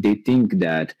 and they think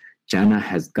that China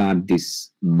has got this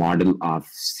model of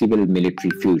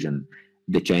civil-military fusion.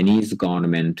 The Chinese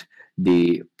government,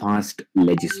 they passed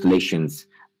legislations,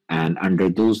 and under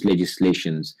those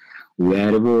legislations,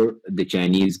 wherever the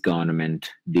Chinese government,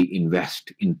 they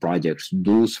invest in projects,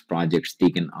 those projects, they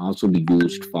can also be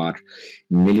used for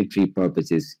military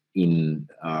purposes in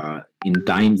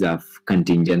times of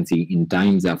contingency, in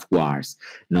times of wars.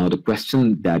 Now, the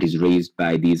question that is raised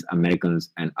by these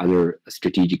Americans and other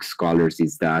strategic scholars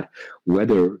is that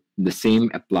whether the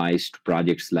same applies to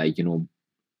projects like,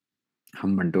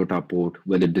 Hambantota port,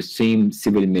 whether the same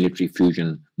civil-military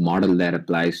fusion model that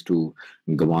applies to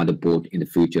Gawad port in the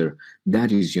future.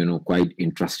 That is, quite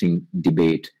interesting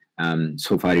debate.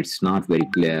 So far, it's not very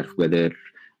clear whether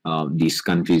these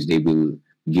countries, they will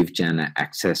give China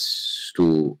access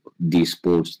to these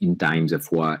ports in times of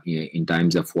war, or in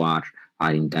times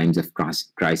of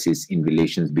crisis in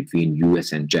relations between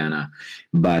US and China.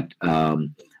 But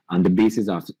on the basis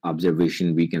of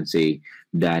observation, we can say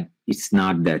that it's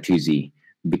not that easy,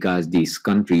 because these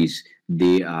countries,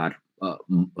 they are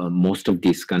most of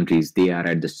these countries, they are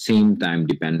at the same time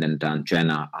dependent on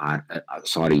China or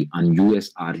on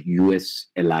US or US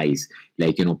allies.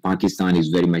 Like, Pakistan is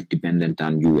very much dependent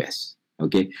on US.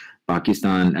 Okay,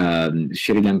 Pakistan,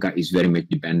 Sri Lanka is very much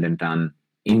dependent on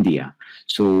India.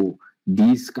 So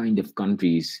these kind of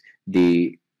countries,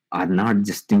 they are not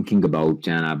just thinking about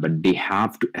China, but they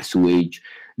have to assuage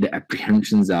the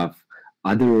apprehensions of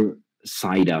other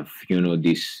side of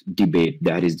this debate,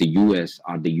 that is the US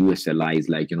or the US allies,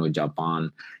 like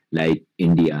Japan, like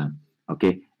India,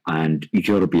 okay, and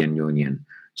European Union.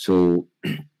 So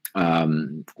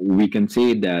we can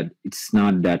say that it's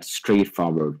not that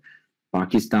straightforward.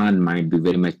 Pakistan might be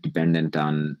very much dependent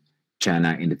on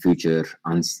China in the future,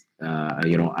 on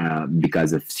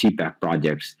because of CPEC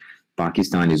projects.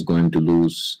 Pakistan is going to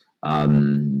lose.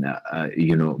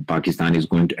 Pakistan is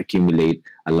going to accumulate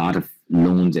a lot of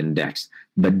loans and debts,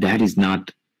 but that is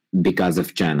not because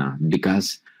of China,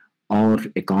 because our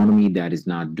economy that is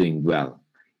not doing well.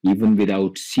 Even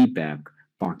without CPEC,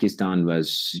 Pakistan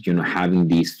was, having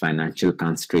these financial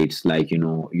constraints, like,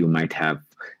 you might have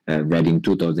read in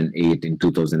 2008, in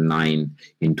 2009,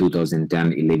 in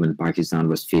 2010, 11, Pakistan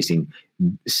was facing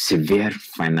severe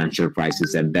financial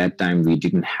crisis. At that time, we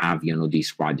didn't have,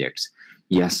 these projects.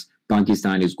 Yes,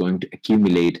 Pakistan is going to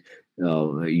accumulate,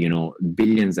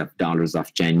 billions of dollars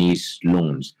of Chinese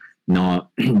loans. Now,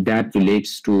 that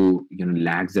relates to,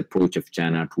 lax approach of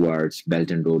China towards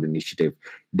Belt and Road Initiative,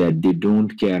 that they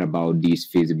don't care about these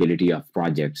feasibility of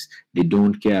projects. They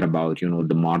don't care about,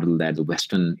 the model that the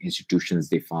Western institutions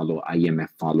they follow, IMF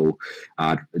follow,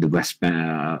 or the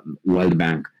World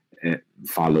Bank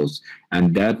follows.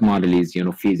 And that model is,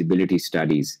 feasibility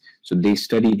studies. So they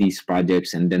study these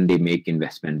projects and then they make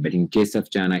investment. But in case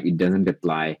of China, it doesn't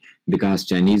apply, because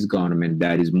Chinese government,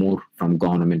 that is more from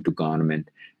government to government.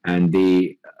 And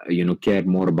they, care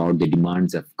more about the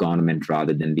demands of government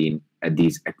rather than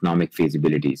these economic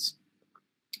feasibilities.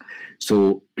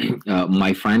 So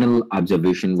my final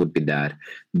observation would be that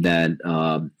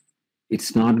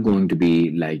it's not going to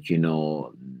be like,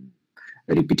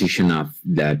 a repetition of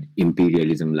that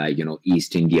imperialism, like,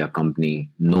 East India Company.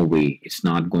 No way. It's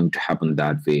not going to happen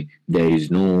that way. There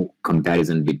is no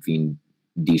comparison between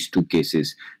these two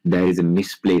cases. There is a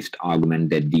misplaced argument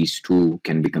that these two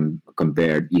can be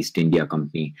compared, East India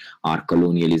Company or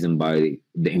colonialism by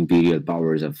the imperial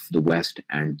powers of the West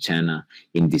and China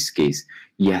in this case.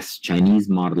 Yes, Chinese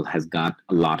model has got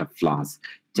a lot of flaws.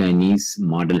 Chinese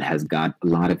model has got a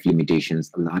lot of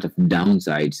limitations, a lot of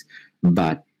downsides.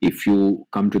 But if you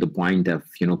come to the point of,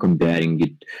 comparing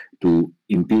it to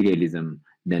imperialism,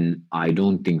 then I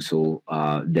don't think so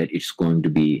that it's going to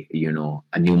be,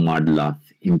 a new model of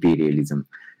imperialism.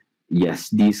 Yes,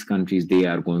 these countries, they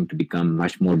are going to become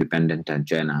much more dependent on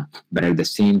China, but at the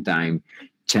same time,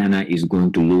 China is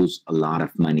going to lose a lot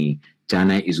of money.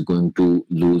 China is going to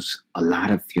lose a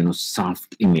lot of,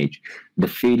 soft image. The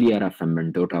failure of a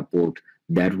Mendota port,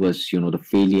 that was, the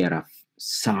failure of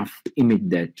soft image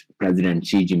that President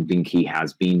Xi Jinping, he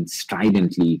has been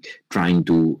stridently trying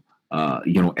to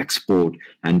export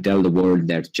and tell the world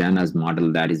that China's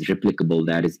model, that is replicable,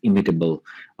 that is imitable,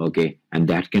 okay, and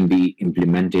that can be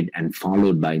implemented and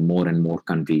followed by more and more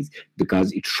countries,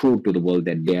 because it showed to the world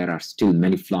that there are still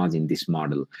many flaws in this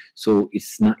model. So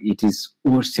it is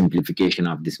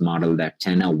oversimplification of this model that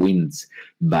China wins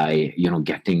by,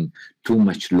 getting too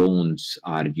much loans,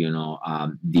 or,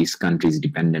 these countries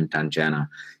dependent on China.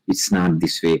 It's not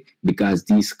this way, because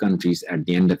these countries, at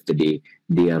the end of the day,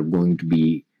 they are going to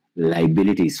be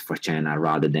liabilities for China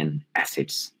rather than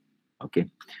assets. Okay,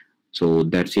 so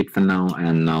that's it for now,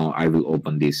 and now I will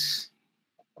open this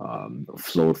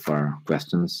floor for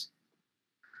questions.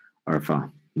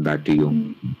 Arfa, back to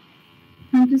you.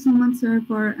 Thank you so much, sir,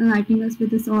 for enlightening us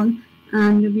with this all,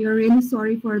 and we are really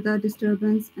sorry for the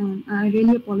disturbance, and I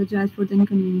really apologize for the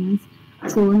inconvenience.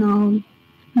 So now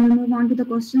we'll move on to the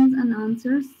questions and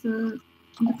answers. The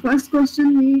first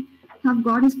question we have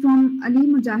got is from Ali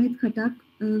Mujahid Khatak.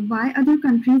 Why other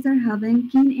countries are having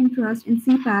keen interest in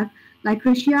CPEC, like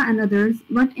Russia and others?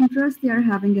 What interest they are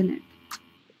having in it?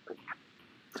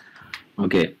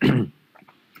 Okay,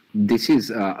 this is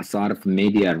a sort of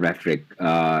media rhetoric.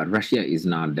 Russia is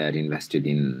not that invested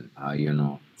in,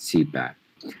 CPEC.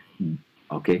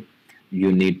 Okay,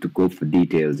 you need to go for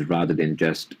details rather than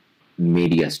just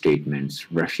media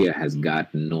statements. Russia has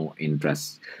got no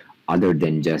interest other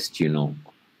than just,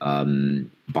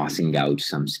 passing out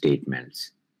some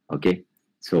statements. Okay,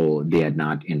 so they are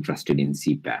not interested in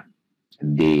CPEC.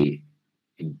 They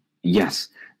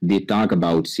talk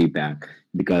about CPEC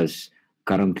because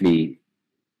currently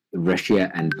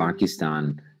Russia and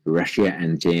Pakistan, Russia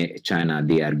and China,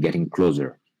 they are getting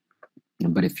closer.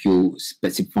 But if you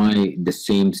specify the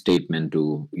same statement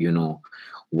to,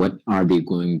 what are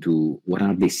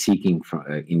they seeking from,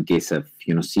 in case of,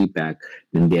 CPEC,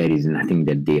 then there is nothing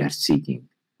that they are seeking.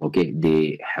 Okay,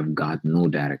 they have got no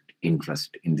direct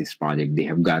interest in this project. They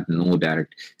have got no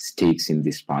direct stakes in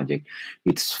this project.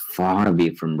 It's far away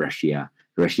from Russia.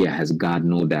 Russia has got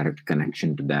no direct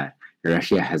connection to that.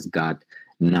 Russia has got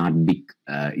not big,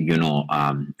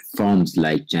 firms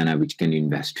like China which can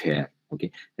invest here. Okay,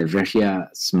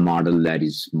 Russia's model that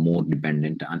is more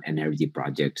dependent on energy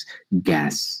projects,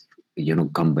 gas,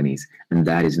 companies, and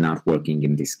that is not working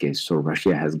in this case. So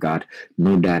Russia has got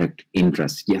no direct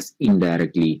interest. Yes,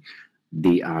 indirectly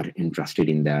they are interested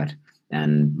in that,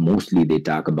 and mostly they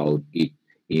talk about it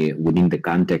within the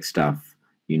context of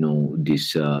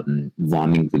this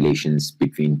warming relations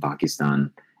between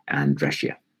Pakistan and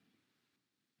Russia.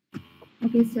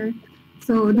 Okay, sir.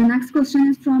 So the next question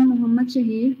is from Muhammad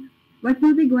Shahir. What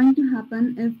will be going to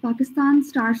happen if Pakistan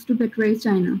starts to betray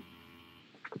China?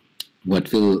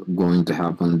 What will going to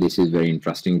happen? This is very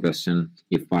interesting question.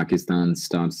 If Pakistan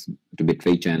starts to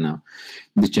betray China,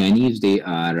 the Chinese, they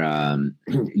are,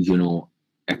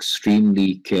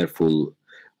 extremely careful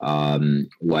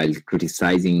while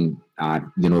criticizing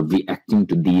or, reacting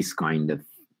to these kind of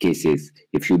cases.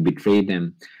 If you betray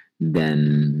them,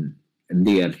 then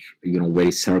they are,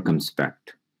 very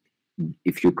circumspect.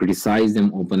 If you criticize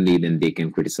them openly, then they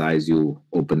can criticize you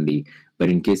openly. But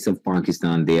in case of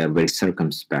Pakistan, they are very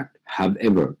circumspect.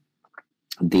 However,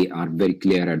 they are very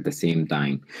clear at the same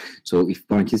time. So if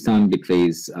Pakistan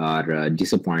betrays or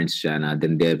disappoints China,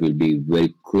 then there will be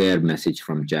very clear message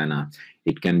from China.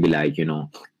 It can be like,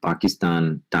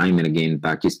 Pakistan, time and again,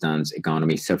 Pakistan's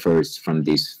economy suffers from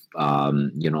this,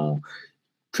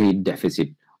 trade deficit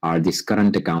or this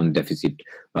current account deficit,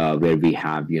 where we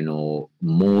have,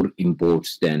 more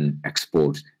imports than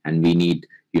exports, and we need,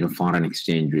 foreign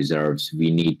exchange reserves.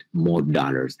 We need more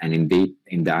dollars. And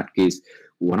in that case,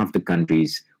 one of the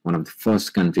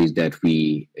first countries that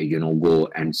we, go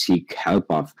and seek help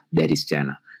of, that is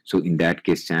China. So in that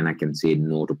case, China can say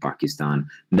no to Pakistan.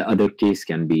 The other case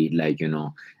can be like,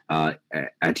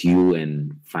 at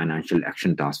UN Financial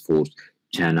Action Task Force,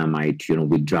 China might,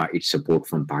 withdraw its support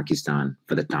from Pakistan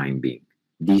for the time being.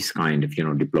 These kind of,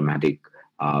 diplomatic,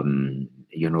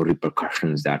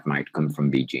 repercussions that might come from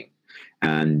Beijing.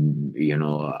 And,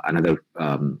 another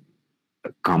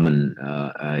common,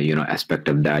 aspect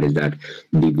of that is that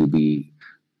they will be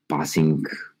passing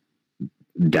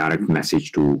direct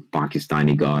message to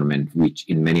Pakistani government, which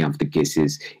in many of the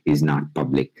cases is not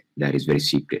public. That is very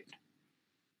secret.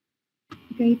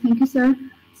 Okay, thank you, sir.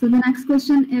 So the next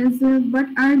question is, what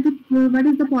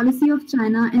is the policy of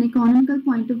China in economical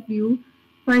point of view?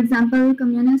 For example,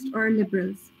 communist or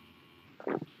liberals?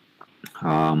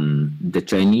 The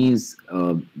Chinese,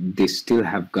 they still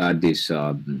have got this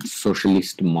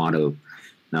socialist model,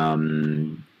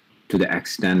 to the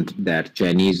extent that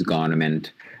Chinese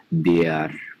government, they are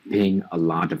paying a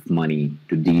lot of money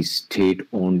to these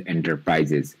state-owned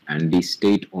enterprises, and these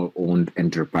state-owned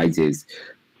enterprises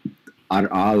are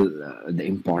all the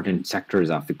important sectors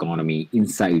of economy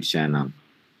inside China.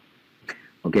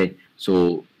 Okay,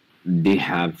 so they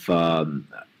have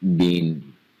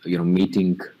been,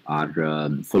 meeting or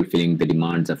fulfilling the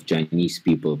demands of Chinese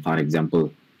people. For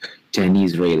example,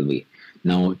 Chinese railway.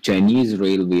 Now, Chinese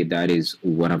railway, that is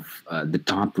one of the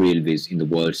top railways in the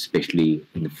world, especially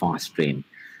in the fast train.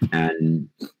 And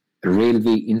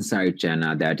railway inside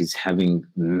China that is having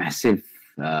massive,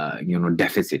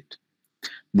 deficit.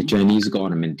 The Chinese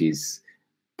government is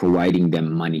providing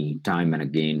them money time and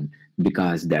again,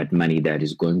 because that money that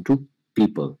is going to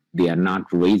people. They are not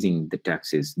raising the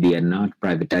taxes. They are not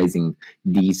privatizing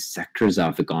these sectors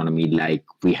of economy like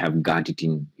we have got it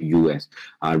in US,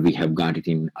 or we have got it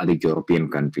in other European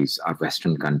countries or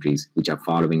Western countries, which are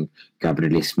following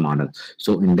capitalist model.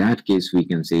 So in that case, we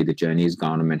can say the Chinese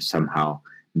government somehow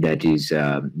that is,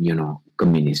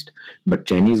 communist. But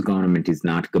Chinese government is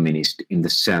not communist in the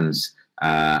sense,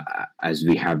 as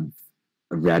we have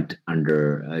read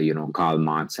under, Karl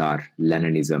Marx or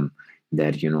Leninism,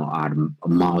 that, our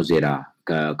Mao's era,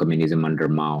 communism under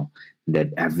Mao, that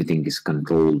everything is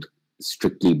controlled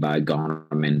strictly by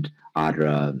government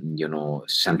or,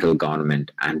 central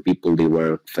government, and people, they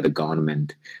work for the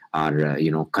government or,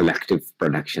 collective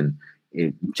production.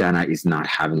 China is not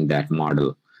having that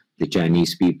model. The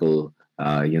Chinese people,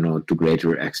 to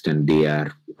greater extent, they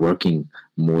are working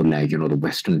more like, the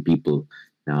Western people.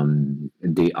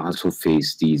 They also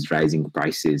face these rising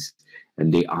prices,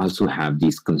 and they also have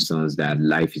these concerns that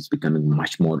life is becoming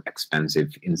much more expensive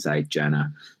inside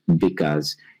China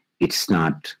because it's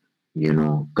not,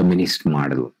 communist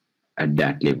model at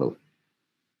that level.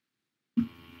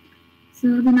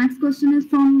 So the next question is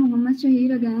from Muhammad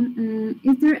Shahir again.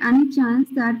 Is there any chance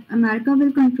that America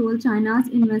will control China's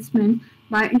investment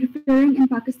by interfering in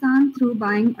Pakistan through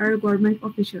buying our government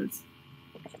officials?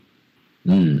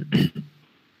 That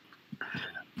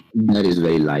is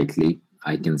very likely.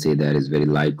 I can say that is very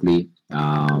likely.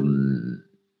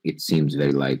 It seems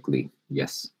very likely.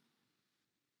 Yes.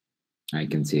 I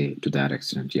can say to that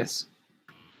extent, yes.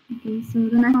 Okay, so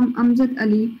the next from Amjad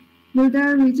Ali. Will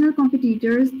the regional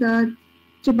competitors, the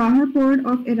Chabahar port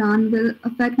of Iran, will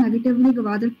affect negatively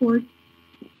Gwadar port?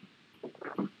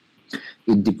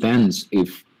 It depends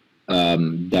if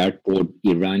that port,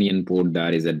 Iranian port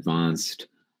that is advanced,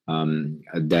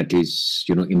 that is,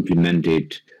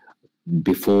 implemented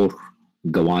before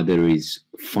Gwadar is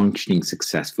functioning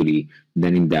successfully,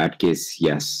 then in that case,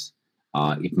 yes,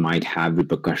 it might have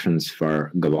repercussions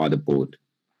for Gwadar port.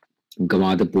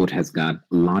 Gwadar port has got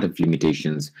a lot of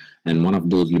limitations, and one of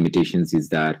those limitations is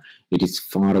that it is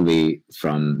far away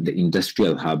from the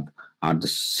industrial hub or the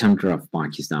center of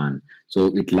Pakistan. So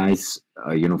it lies,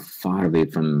 far away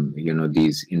from,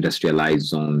 these industrialized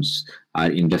zones or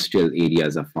industrial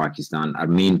areas of Pakistan, or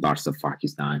main parts of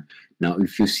Pakistan. Now,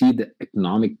 if you see the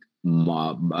economic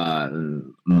model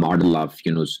of,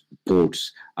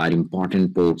 ports, are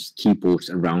important ports, key ports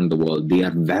around the world, they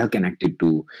are well connected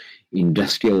to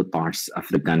industrial parts of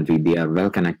the country. They are well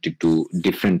connected to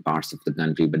different parts of the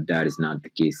country, but that is not the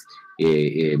case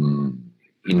in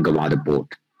Gwadar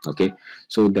port. Okay,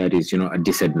 so that is, a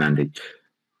disadvantage.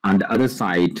 On the other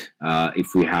side,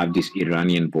 if we have this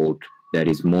Iranian port that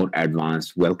is more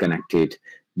advanced, well connected,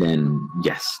 then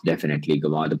yes, definitely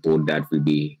Gwadar port that will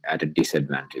be at a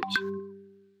disadvantage.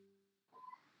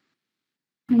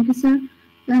 Thank you, sir.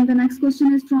 Then the next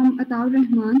question is from Abdul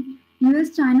Rahman.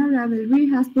 US-China rivalry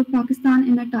has put Pakistan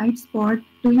in a tight spot.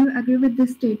 Do you agree with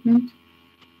this statement?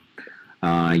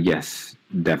 Yes,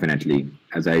 definitely.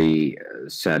 As I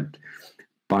said,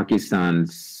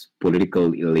 Pakistan's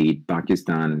political elite,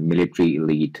 Pakistan military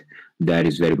elite, that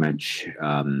is very much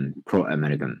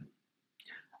pro-American.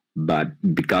 But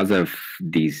because of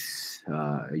these,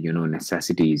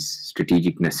 necessities,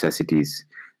 strategic necessities,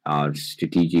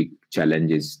 strategic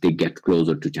challenges, they get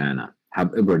closer to China.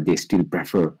 However, they still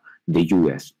prefer the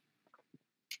US.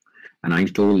 And I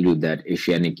told you that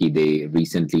Asianiki, they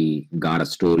recently got a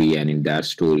story, and in that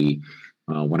story,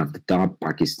 one of the top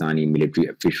Pakistani military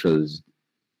officials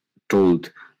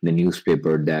told the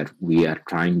newspaper that we are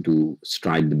trying to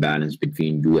strike the balance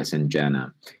between US and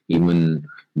China. Even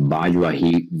Bajwa,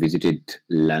 he visited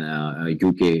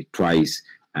UK twice,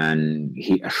 and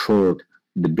he assured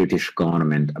the British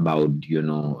government about,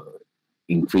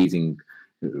 increasing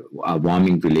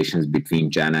warming relations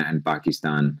between China and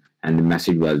Pakistan. And the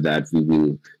message was that we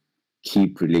will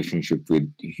keep relationship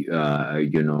with,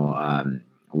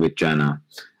 with China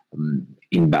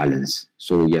in balance.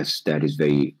 So yes, that is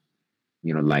very,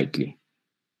 likely.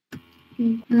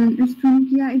 Okay. And it's from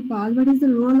Kia Iqbal. What is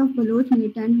the role of Baloch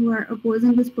militant who are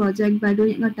opposing this project by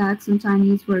doing attacks on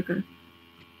Chinese workers?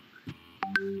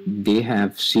 They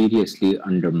have seriously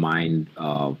undermined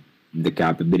the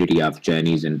capability of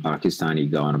Chinese and Pakistani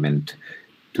government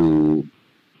to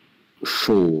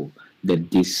show that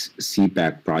this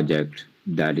CPEC project,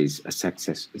 that is a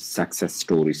success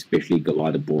story, especially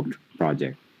Gwadar port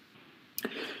project.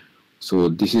 So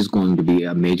this is going to be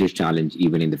a major challenge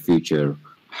even in the future.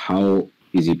 How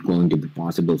is it going to be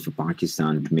possible for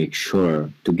Pakistan to make sure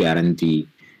to guarantee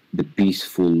the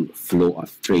peaceful flow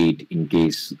of trade in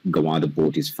case Gwadar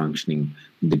port is functioning,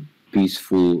 the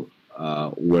peaceful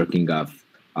working of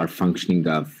or functioning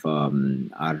of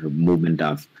our movement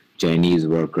of Chinese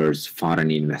workers, foreign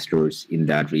investors in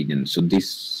that region? So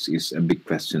this is a big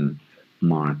question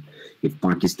mark. If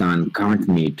Pakistan can't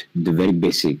meet the very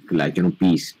basic,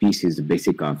 peace is the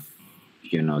basic of,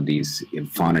 these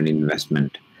foreign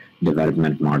investment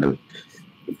development model.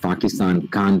 If Pakistan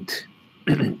can't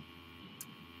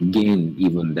gain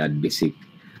even that basic,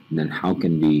 then how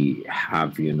can we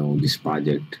have, this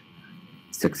project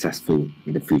successful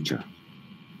in the future?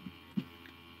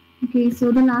 Okay,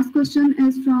 so the last question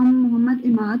is from Muhammad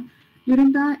Imad.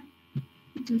 During the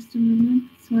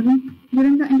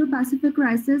Indo-Pacific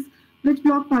crisis, which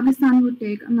bloc Pakistan would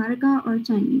take, America or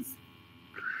Chinese?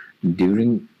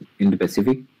 During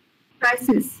Indo-Pacific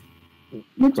crisis,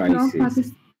 which bloc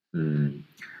Pakistan?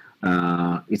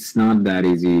 It's not that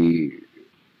easy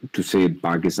to say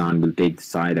Pakistan will take the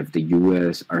side of the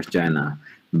US or China,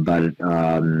 but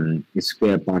it's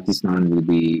where Pakistan will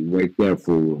be very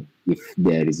careful if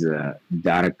there is a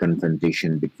direct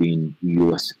confrontation between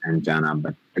US and China.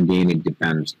 But again, it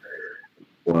depends.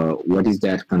 What is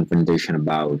that confrontation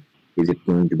about? Is it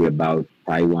going to be about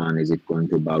Taiwan? Is it going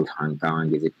to about Hong Kong?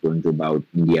 Is it going to about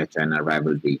India-China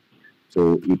rivalry? So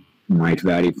it might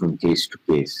vary from case to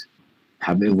case.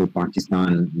 However,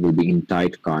 Pakistan will be in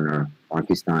tight corner.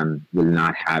 Pakistan will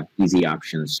not have easy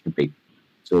options to pick.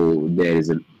 So there is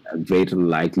a greater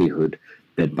likelihood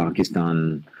that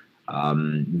Pakistan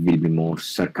will be more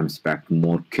circumspect,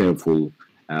 more careful,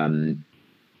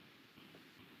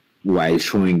 while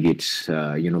showing its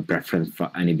preference for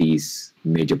any of these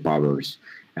major powers.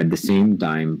 At the same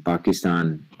time, Pakistan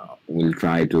will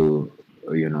try to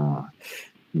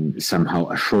somehow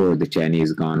assure the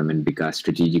Chinese government, because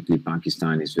strategically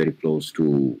Pakistan is very close to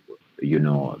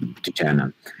to China.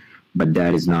 But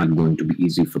that is not going to be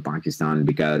easy for Pakistan,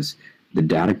 because the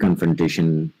direct confrontation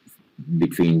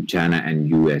between China and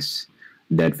US,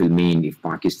 that will mean if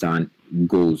Pakistan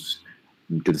goes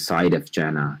to the side of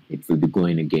China, it will be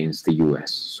going against the US.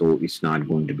 So it's not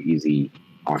going to be easy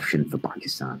option for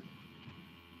Pakistan.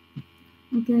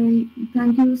 Okay,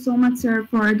 thank you so much, sir,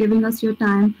 for giving us your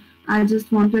time. I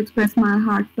just want to express my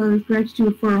heartfelt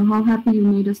gratitude for how happy you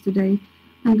made us today.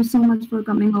 Thank you so much for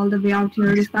coming all the way out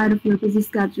here despite of your busy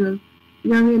schedule.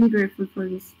 We are really grateful for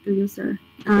this to you, sir.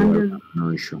 And no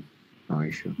issue. No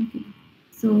issue. Okay.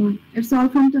 So it's all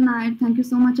from tonight. Thank you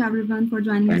so much, everyone, for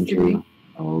joining us today.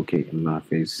 Okay, Allah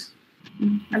Hafiz.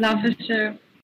 Allah Hafiz, sir.